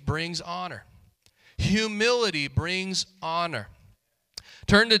humility brings honor. Humility brings honor.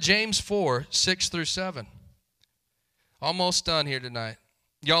 Turn to James 4:6-7. Almost done here tonight.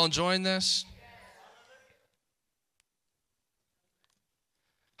 Y'all enjoying this?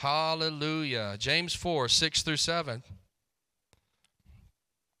 Hallelujah. James 4:6-7.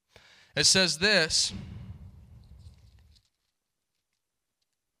 It says this.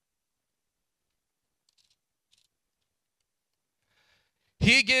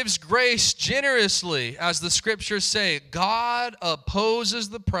 He gives grace generously, as the Scriptures say. God opposes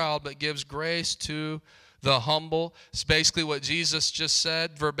the proud, but gives grace to the humble. It's basically what Jesus just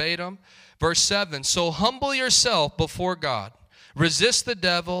said verbatim. Verse 7, so humble yourself before God. Resist the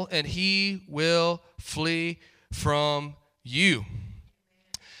devil, and he will flee from you.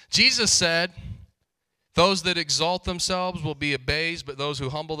 Jesus said, those that exalt themselves will be abased, but those who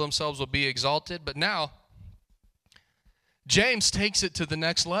humble themselves will be exalted. But now, James takes it to the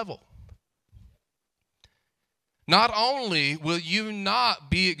next level. Not only will you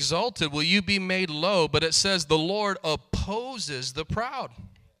not be exalted, will you be made low, but it says the Lord opposes the proud.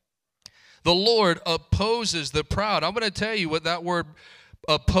 The Lord opposes the proud. I'm going to tell you what that word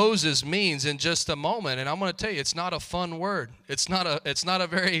opposes means in just a moment, and I'm going to tell you it's not a fun word. It's not a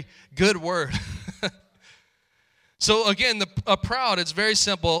very good word. So again, a proud, it's very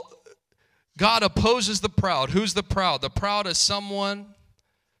simple. God opposes the proud. Who's the proud? The proud is someone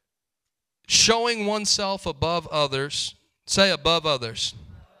showing oneself above others. Say above others.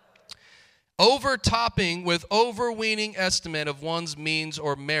 Overtopping with overweening estimate of one's means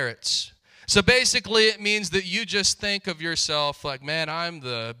or merits. So basically it means that you just think of yourself like, man, I'm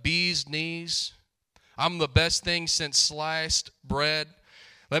the bee's knees. I'm the best thing since sliced bread.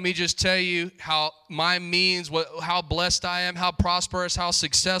 Let me just tell you how my means, how blessed I am, how prosperous, how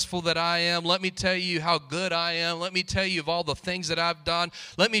successful that I am. Let me tell you how good I am. Let me tell you of all the things that I've done.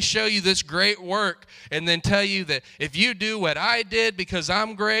 Let me show you this great work and then tell you that if you do what I did because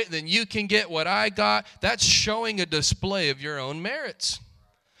I'm great, then you can get what I got. That's showing a display of your own merits.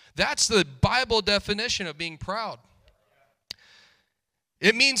 That's the Bible definition of being proud.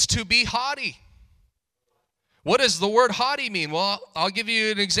 It means to be haughty. What does the word haughty mean? Well, I'll give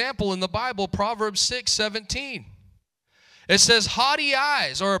you an example in the Bible, Proverbs 6:17. It says haughty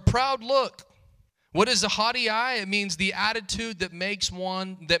eyes or a proud look. What is a haughty eye? It means the attitude that makes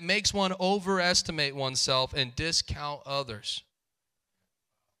one overestimate oneself and discount others.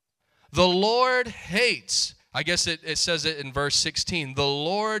 The Lord hates. I guess it says it in verse 16. The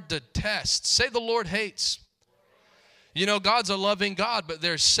Lord detests. Say the Lord hates. You know, God's a loving God, but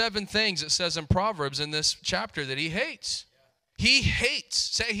there's 7 things it says in Proverbs in this chapter that he hates. He hates.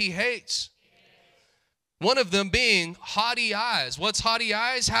 Say he hates. One of them being haughty eyes. What's haughty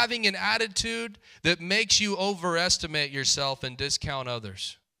eyes? Having an attitude that makes you overestimate yourself and discount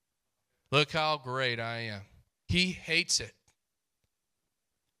others. Look how great I am. He hates it.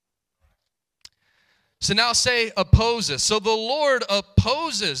 So now say opposes. So the Lord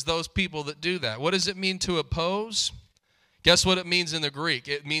opposes those people that do that. What does it mean to oppose? Guess what it means in the Greek?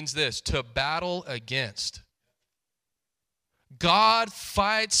 It means this, to battle against. God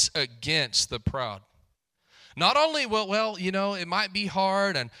fights against the proud. Not only, well, you know, it might be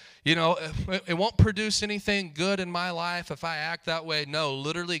hard and, you know, it won't produce anything good in my life if I act that way. No,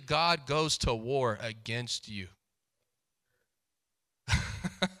 literally God goes to war against you.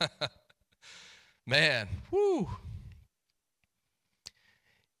 Man, whoo.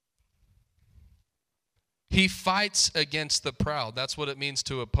 He fights against the proud. That's what it means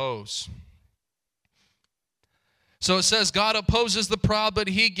to oppose. So it says God opposes the proud, but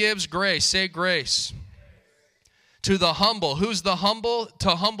he gives grace. Say grace. To the humble. Who's the humble?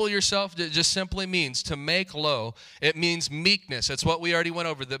 To humble yourself, it just simply means to make low. It means meekness. It's what we already went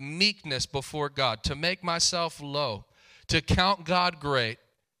over, the meekness before God. To make myself low. To count God great.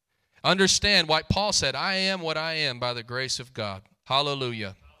 Understand why Paul said, I am what I am by the grace of God.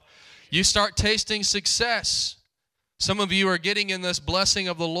 Hallelujah. You start tasting success. Some of you are getting in this blessing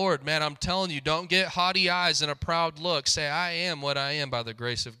of the Lord. Man, I'm telling you, don't get haughty eyes and a proud look. Say, I am what I am by the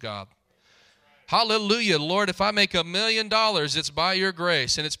grace of God. Hallelujah. Lord, if I make $1 million, it's by your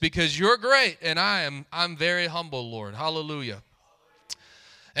grace. And it's because you're great. And I'm very humble, Lord. Hallelujah.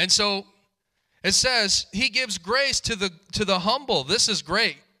 And so it says he gives grace to the humble. This is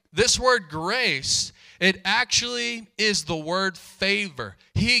great. This word grace, it actually is the word favor.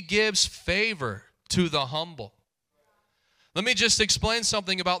 He gives favor to the humble. Let me just explain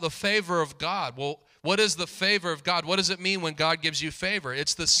something about the favor of God. Well, what is the favor of God? What does it mean when God gives you favor?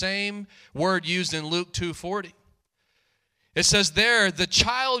 It's the same word used in Luke 2:40. It says there, the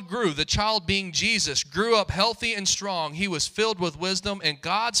child grew, the child being Jesus, grew up healthy and strong. He was filled with wisdom, and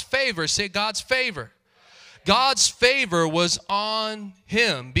God's favor, say God's favor. God's favor was on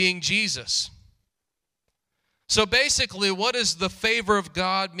him, being Jesus. So basically, what does the favor of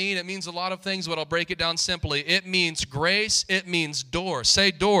God mean? It means a lot of things, but I'll break it down simply. It means grace. It means doors. Say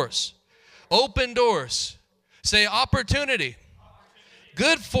doors. Open doors. Say opportunity.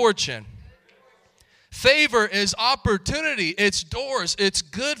 Good fortune. Favor is opportunity. It's doors. It's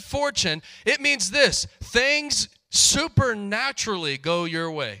good fortune. It means this. Things supernaturally go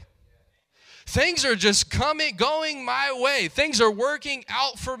your way. Things are just going my way. Things are working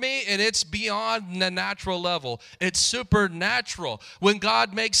out for me, and it's beyond the natural level. It's supernatural. When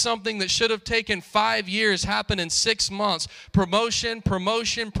God makes something that should have taken 5 years happen in 6 months, promotion,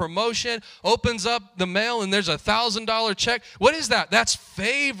 opens up the mail, and there's a $1,000 check. What is that? That's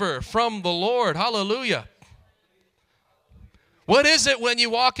favor from the Lord. Hallelujah. What is it when you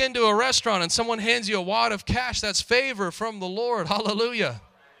walk into a restaurant and someone hands you a wad of cash? That's favor from the Lord. Hallelujah.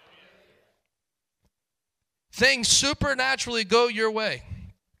 Things supernaturally go your way.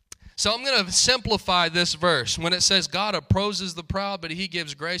 So I'm going to simplify this verse. When it says God opposes the proud, but he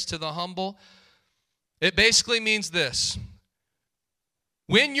gives grace to the humble, it basically means this.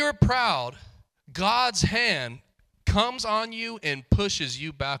 When you're proud, God's hand comes on you and pushes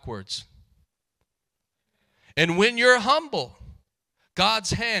you backwards. And when you're humble,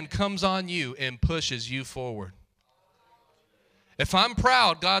 God's hand comes on you and pushes you forward. If I'm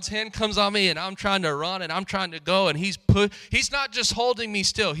proud, God's hand comes on me and I'm trying to run and I'm trying to go, and he's not just holding me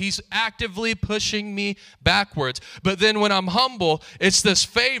still, he's actively pushing me backwards. But then when I'm humble, it's this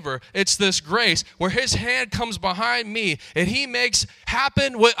favor, it's this grace where his hand comes behind me and he makes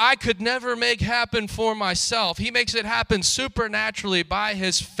happen what I could never make happen for myself. He makes it happen supernaturally by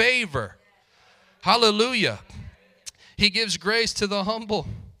his favor. Hallelujah. He gives grace to the humble.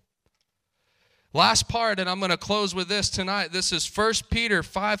 Last part, and I'm going to close with this tonight. This is 1 Peter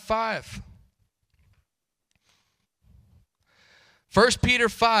 5:5. 1 Peter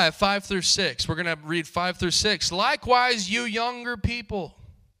 5 through 6. We're going to read 5 through 6. Likewise, you younger people,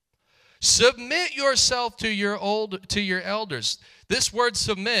 submit yourself to your elders. This word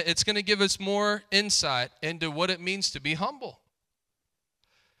submit, it's going to give us more insight into what it means to be humble.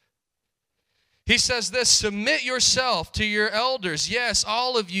 He says this, submit yourself to your elders. Yes,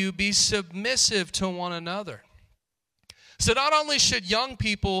 all of you be submissive to one another. So not only should young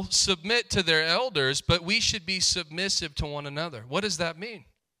people submit to their elders, but we should be submissive to one another. What does that mean?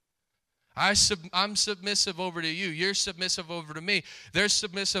 I'm submissive over to you. You're submissive over to me. They're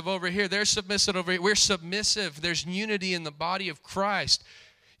submissive over here. They're submissive over here. We're submissive. There's unity in the body of Christ.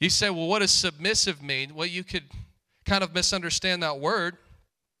 You say, well, what does submissive mean? Well, you could kind of misunderstand that word.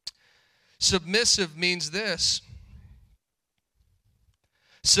 Submissive means this.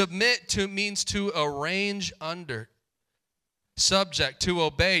 Submit to means to arrange under. Subject, to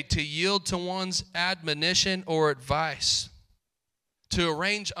obey, to yield to one's admonition or advice. To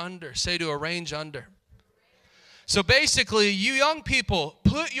arrange under. Say to arrange under. So basically, you young people,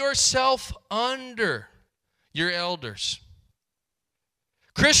 put yourself under your elders.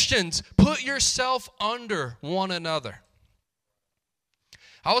 Christians, put yourself under one another.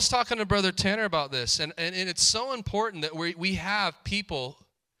 I was talking to Brother Tanner about this, and it's so important that we have people,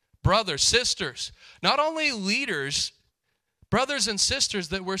 brothers, sisters, not only leaders, brothers and sisters,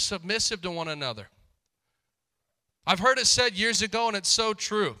 that we're submissive to one another. I've heard it said years ago, and it's so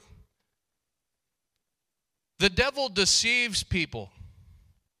true. The devil deceives people.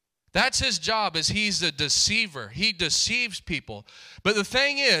 That's his job, is he's a deceiver. He deceives people. But the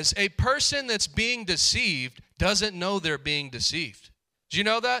thing is, a person that's being deceived doesn't know they're being deceived. Do you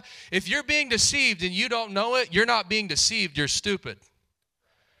know that? If you're being deceived and you don't know it, you're not being deceived, you're stupid.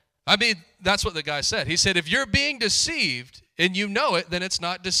 I mean, that's what the guy said. He said, if you're being deceived and you know it, then it's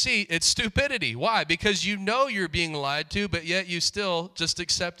not deceit, it's stupidity. Why? Because you know you're being lied to, but yet you still just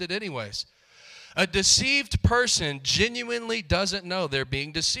accept it anyways. A deceived person genuinely doesn't know they're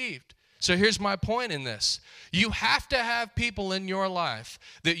being deceived. So here's my point in this. You have to have people in your life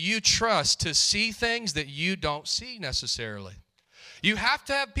that you trust to see things that you don't see necessarily. You have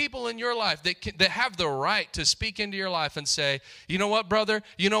to have people in your life that have the right to speak into your life and say, you know what, brother?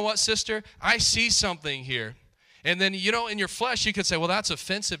 You know what, sister? I see something here. And then, in your flesh, you could say, well, that's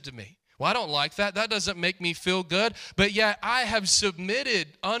offensive to me. Well, I don't like that. That doesn't make me feel good. But yet I have submitted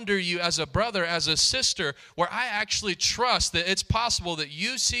under you as a brother, as a sister, where I actually trust that it's possible that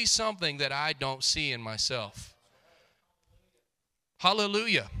you see something that I don't see in myself.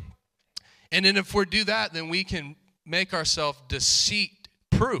 Hallelujah. And then if we do that, then we can make ourselves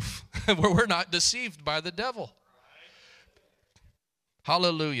deceit-proof, where we're not deceived by the devil.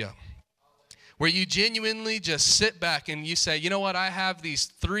 Hallelujah. Where you genuinely just sit back and you say, you know what, I have these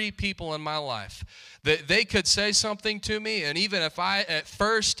 3 people in my life that they could say something to me, and even if I at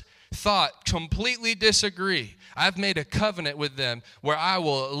first thought completely disagree, I've made a covenant with them where I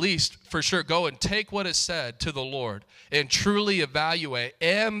will at least for sure go and take what is said to the Lord and truly evaluate,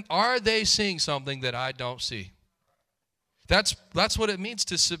 are they seeing something that I don't see? That's what it means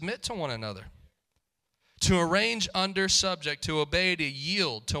to submit to one another. To arrange under, subject, to obey, to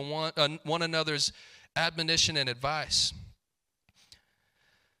yield to one another's admonition and advice.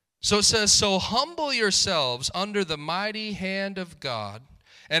 So it says, so humble yourselves under the mighty hand of God,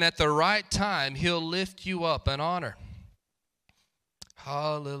 and at the right time he'll lift you up in honor.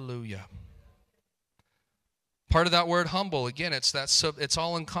 Hallelujah. Part of that word humble, again, it's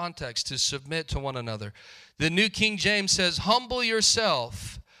all in context, to submit to one another. The New King James says, humble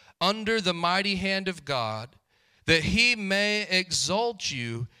yourself under the mighty hand of God, that he may exalt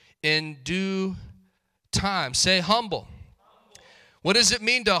you in due time. Say humble. What does it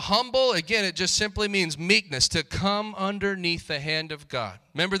mean to humble? Again, it just simply means meekness, to come underneath the hand of God.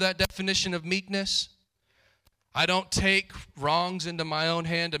 Remember that definition of meekness? I don't take wrongs into my own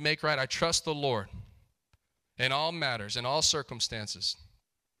hand to make right. I trust the Lord in all matters, in all circumstances.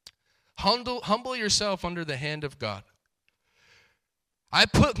 Humble yourself under the hand of God. I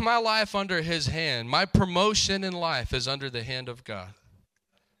put my life under his hand. My promotion in life is under the hand of God.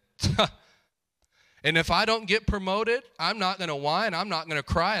 And if I don't get promoted, I'm not going to whine, I'm not going to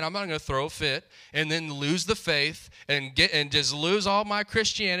cry, and I'm not going to throw a fit and then lose the faith and just lose all my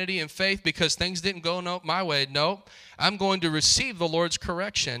Christianity and faith because things didn't go my way. No, I'm going to receive the Lord's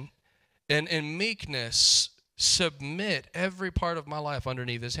correction and in meekness submit every part of my life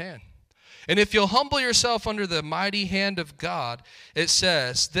underneath his hand. And if you'll humble yourself under the mighty hand of God, it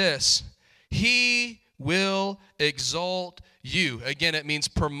says this, he will exalt you. Again, it means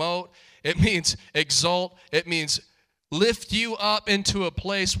promote. It means exalt. It means lift you up into a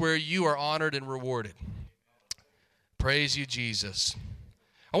place where you are honored and rewarded. Praise you, Jesus.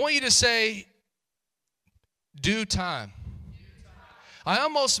 I want you to say, due time. I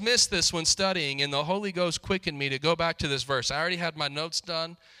almost missed this when studying, and the Holy Ghost quickened me to go back to this verse. I already had my notes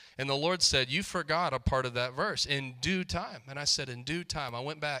done, and the Lord said, you forgot a part of that verse, in due time. And I said, in due time. I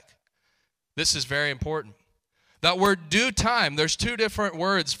went back. This is very important. That word due time, there's two different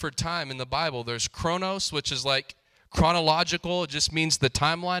words for time in the Bible. There's chronos, which is like chronological. It just means the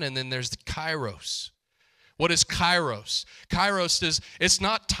timeline. And then there's the kairos. What is kairos? Kairos is, it's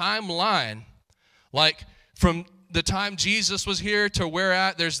not timeline. Like from the time Jesus was here to where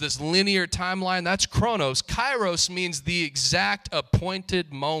at, there's this linear timeline. That's chronos. Kairos means the exact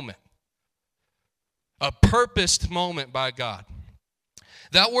appointed moment. A purposed moment by God.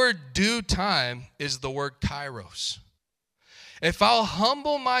 That word due time is the word kairos. If I'll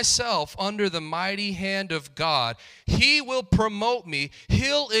humble myself under the mighty hand of God, he will promote me.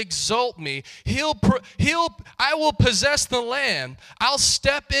 He'll exalt me. I will possess the land. I'll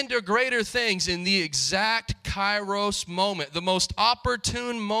step into greater things in the exact kairos moment, the most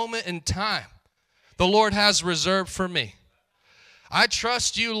opportune moment in time the Lord has reserved for me. I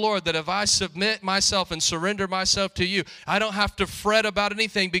trust you, Lord, that if I submit myself and surrender myself to you, I don't have to fret about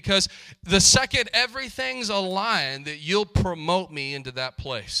anything, because the second everything's aligned, that you'll promote me into that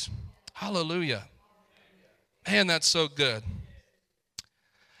place. Hallelujah. Man, that's so good.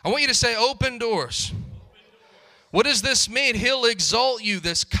 I want you to say open doors. What does this mean? He'll exalt you,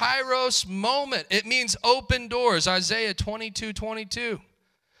 this kairos moment. It means open doors. Isaiah 22:22.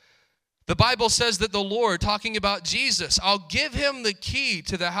 The Bible says that the Lord, talking about Jesus, I'll give him the key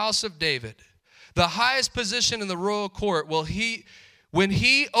to the house of David, the highest position in the royal court. When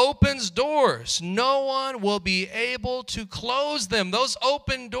he opens doors, no one will be able to close them. Those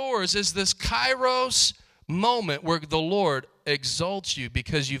open doors is this kairos moment where the Lord exalts you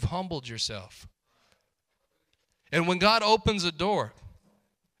because you've humbled yourself. And when God opens a door,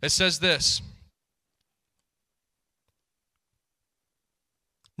 it says this,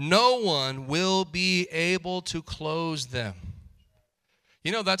 no one will be able to close them.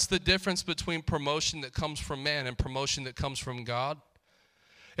 You know, that's the difference between promotion that comes from man and promotion that comes from God.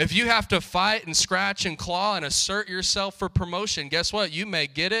 If you have to fight and scratch and claw and assert yourself for promotion, guess what? You may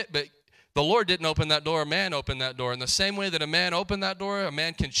get it, but the Lord didn't open that door. A man opened that door. In the same way that a man opened that door, a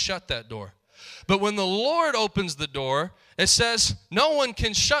man can shut that door. But when the Lord opens the door, it says no one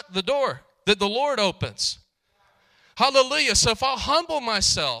can shut the door that the Lord opens. Hallelujah. So if I'll humble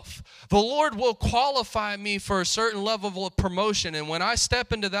myself, the Lord will qualify me for a certain level of promotion. And when I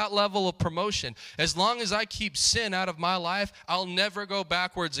step into that level of promotion, as long as I keep sin out of my life, I'll never go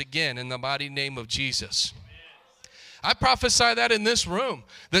backwards again in the mighty name of Jesus. I prophesy that in this room,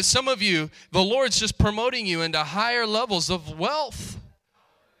 that some of you, the Lord's just promoting you into higher levels of wealth,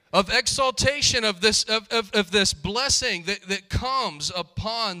 of exaltation, of this blessing that comes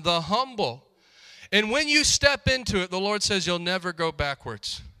upon the humble. And when you step into it, the Lord says you'll never go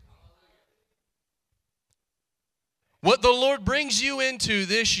backwards. What the Lord brings you into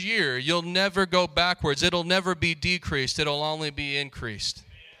this year, you'll never go backwards. It'll never be decreased. It'll only be increased.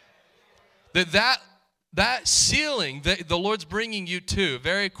 That that ceiling that the Lord's bringing you to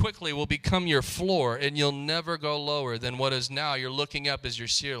very quickly will become your floor, and you'll never go lower than what is now. You're looking up as your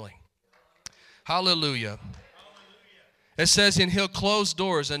ceiling. Hallelujah. It says, and he'll close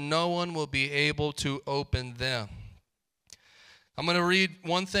doors, and no one will be able to open them. I'm going to read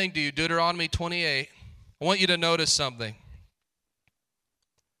one thing to you, Deuteronomy 28. I want you to notice something.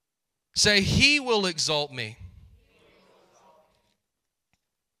 Say, he will exalt me.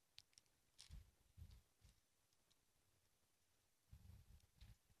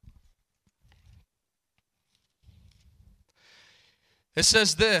 It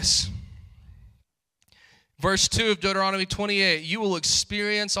says this, verse 2 of Deuteronomy 28, you will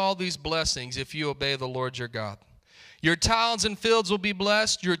experience all these blessings if you obey the Lord your God. Your towns and fields will be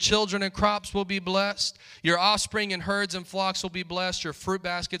blessed. Your children and crops will be blessed. Your offspring and herds and flocks will be blessed. Your fruit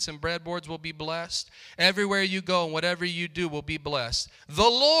baskets and breadboards will be blessed. Everywhere you go and whatever you do will be blessed. The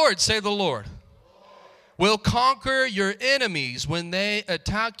Lord, say the Lord, will conquer your enemies when they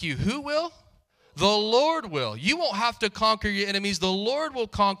attack you. Who will? The Lord will. You won't have to conquer your enemies. The Lord will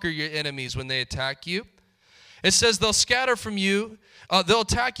conquer your enemies when they attack you. It says they'll scatter from you. They'll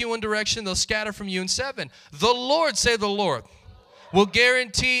attack you in direction. They'll scatter from you in 7. The Lord, say the Lord, will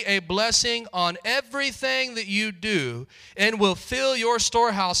guarantee a blessing on everything that you do and will fill your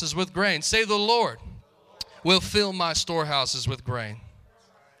storehouses with grain. Say the Lord will fill my storehouses with grain.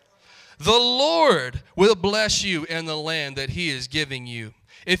 The Lord will bless you in the land that he is giving you.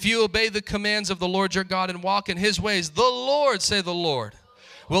 If you obey the commands of the Lord your God and walk in his ways, the Lord, say the Lord,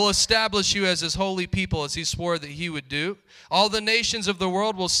 will establish you as his holy people as he swore that he would do. All the nations of the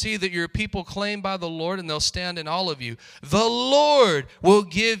world will see that you're a people claimed by the Lord, and they'll stand in awe of you. The Lord will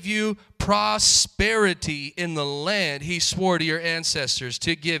give you prosperity in the land he swore to your ancestors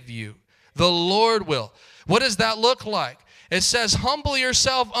to give you. The Lord will. What does that look like? It says, humble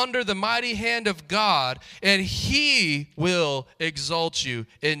yourself under the mighty hand of God, and he will exalt you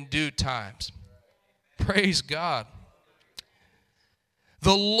in due times. Praise God.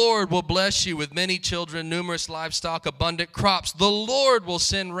 The Lord will bless you with many children, numerous livestock, abundant crops. The Lord will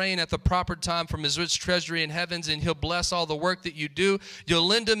send rain at the proper time from his rich treasury in heavens, and he'll bless all the work that you do. You'll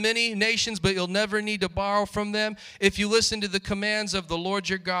lend to many nations, but you'll never need to borrow from them if you listen to the commands of the Lord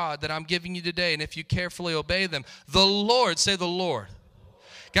your God that I'm giving you today, and if you carefully obey them. The Lord, say the Lord.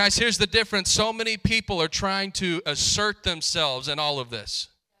 Guys, here's the difference. So many people are trying to assert themselves in all of this.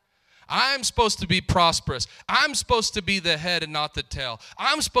 I'm supposed to be prosperous. I'm supposed to be the head and not the tail.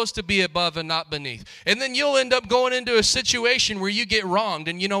 I'm supposed to be above and not beneath. And then you'll end up going into a situation where you get wronged.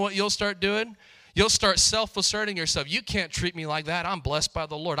 And you know what you'll start doing? You'll start self-asserting yourself. You can't treat me like that. I'm blessed by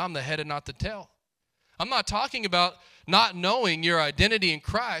the Lord. I'm the head and not the tail. I'm not talking about not knowing your identity in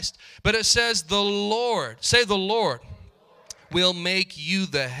Christ, but it says the Lord. Say the Lord will make you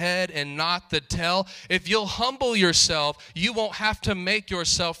the head and not the tail. If you'll humble yourself, you won't have to make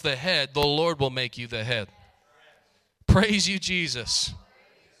yourself the head. The Lord will make you the head. Praise you, Jesus.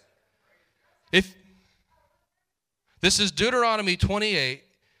 If this is Deuteronomy 28,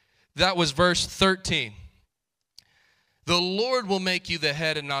 that was verse 13. The Lord will make you the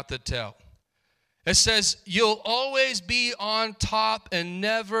head and not the tail. It says, you'll always be on top and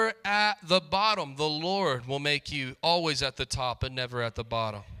never at the bottom. The Lord will make you always at the top and never at the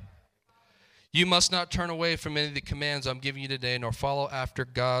bottom. You must not turn away from any of the commands I'm giving you today, nor follow after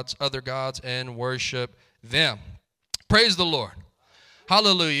other gods, and worship them. Praise the Lord.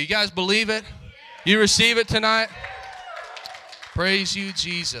 Hallelujah. You guys believe it? You receive it tonight? Praise you,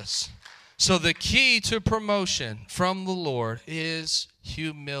 Jesus. So the key to promotion from the Lord is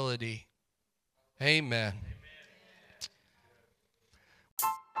humility. Amen.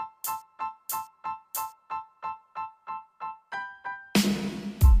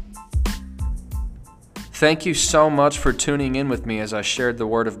 Thank you so much for tuning in with me as I shared the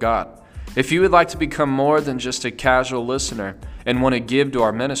Word of God. If you would like to become more than just a casual listener and want to give to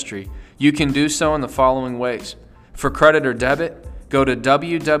our ministry, you can do so in the following ways. For credit or debit, go to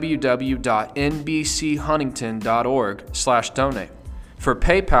www.nbchuntington.org/donate. For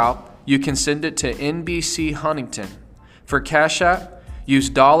PayPal, you can send it to NBC Huntington. For Cash App, use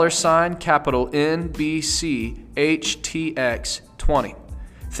capital NBCHTX20.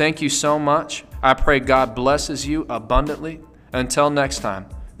 Thank you so much. I pray God blesses you abundantly. Until next time,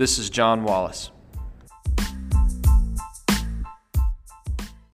 this is John Wallace.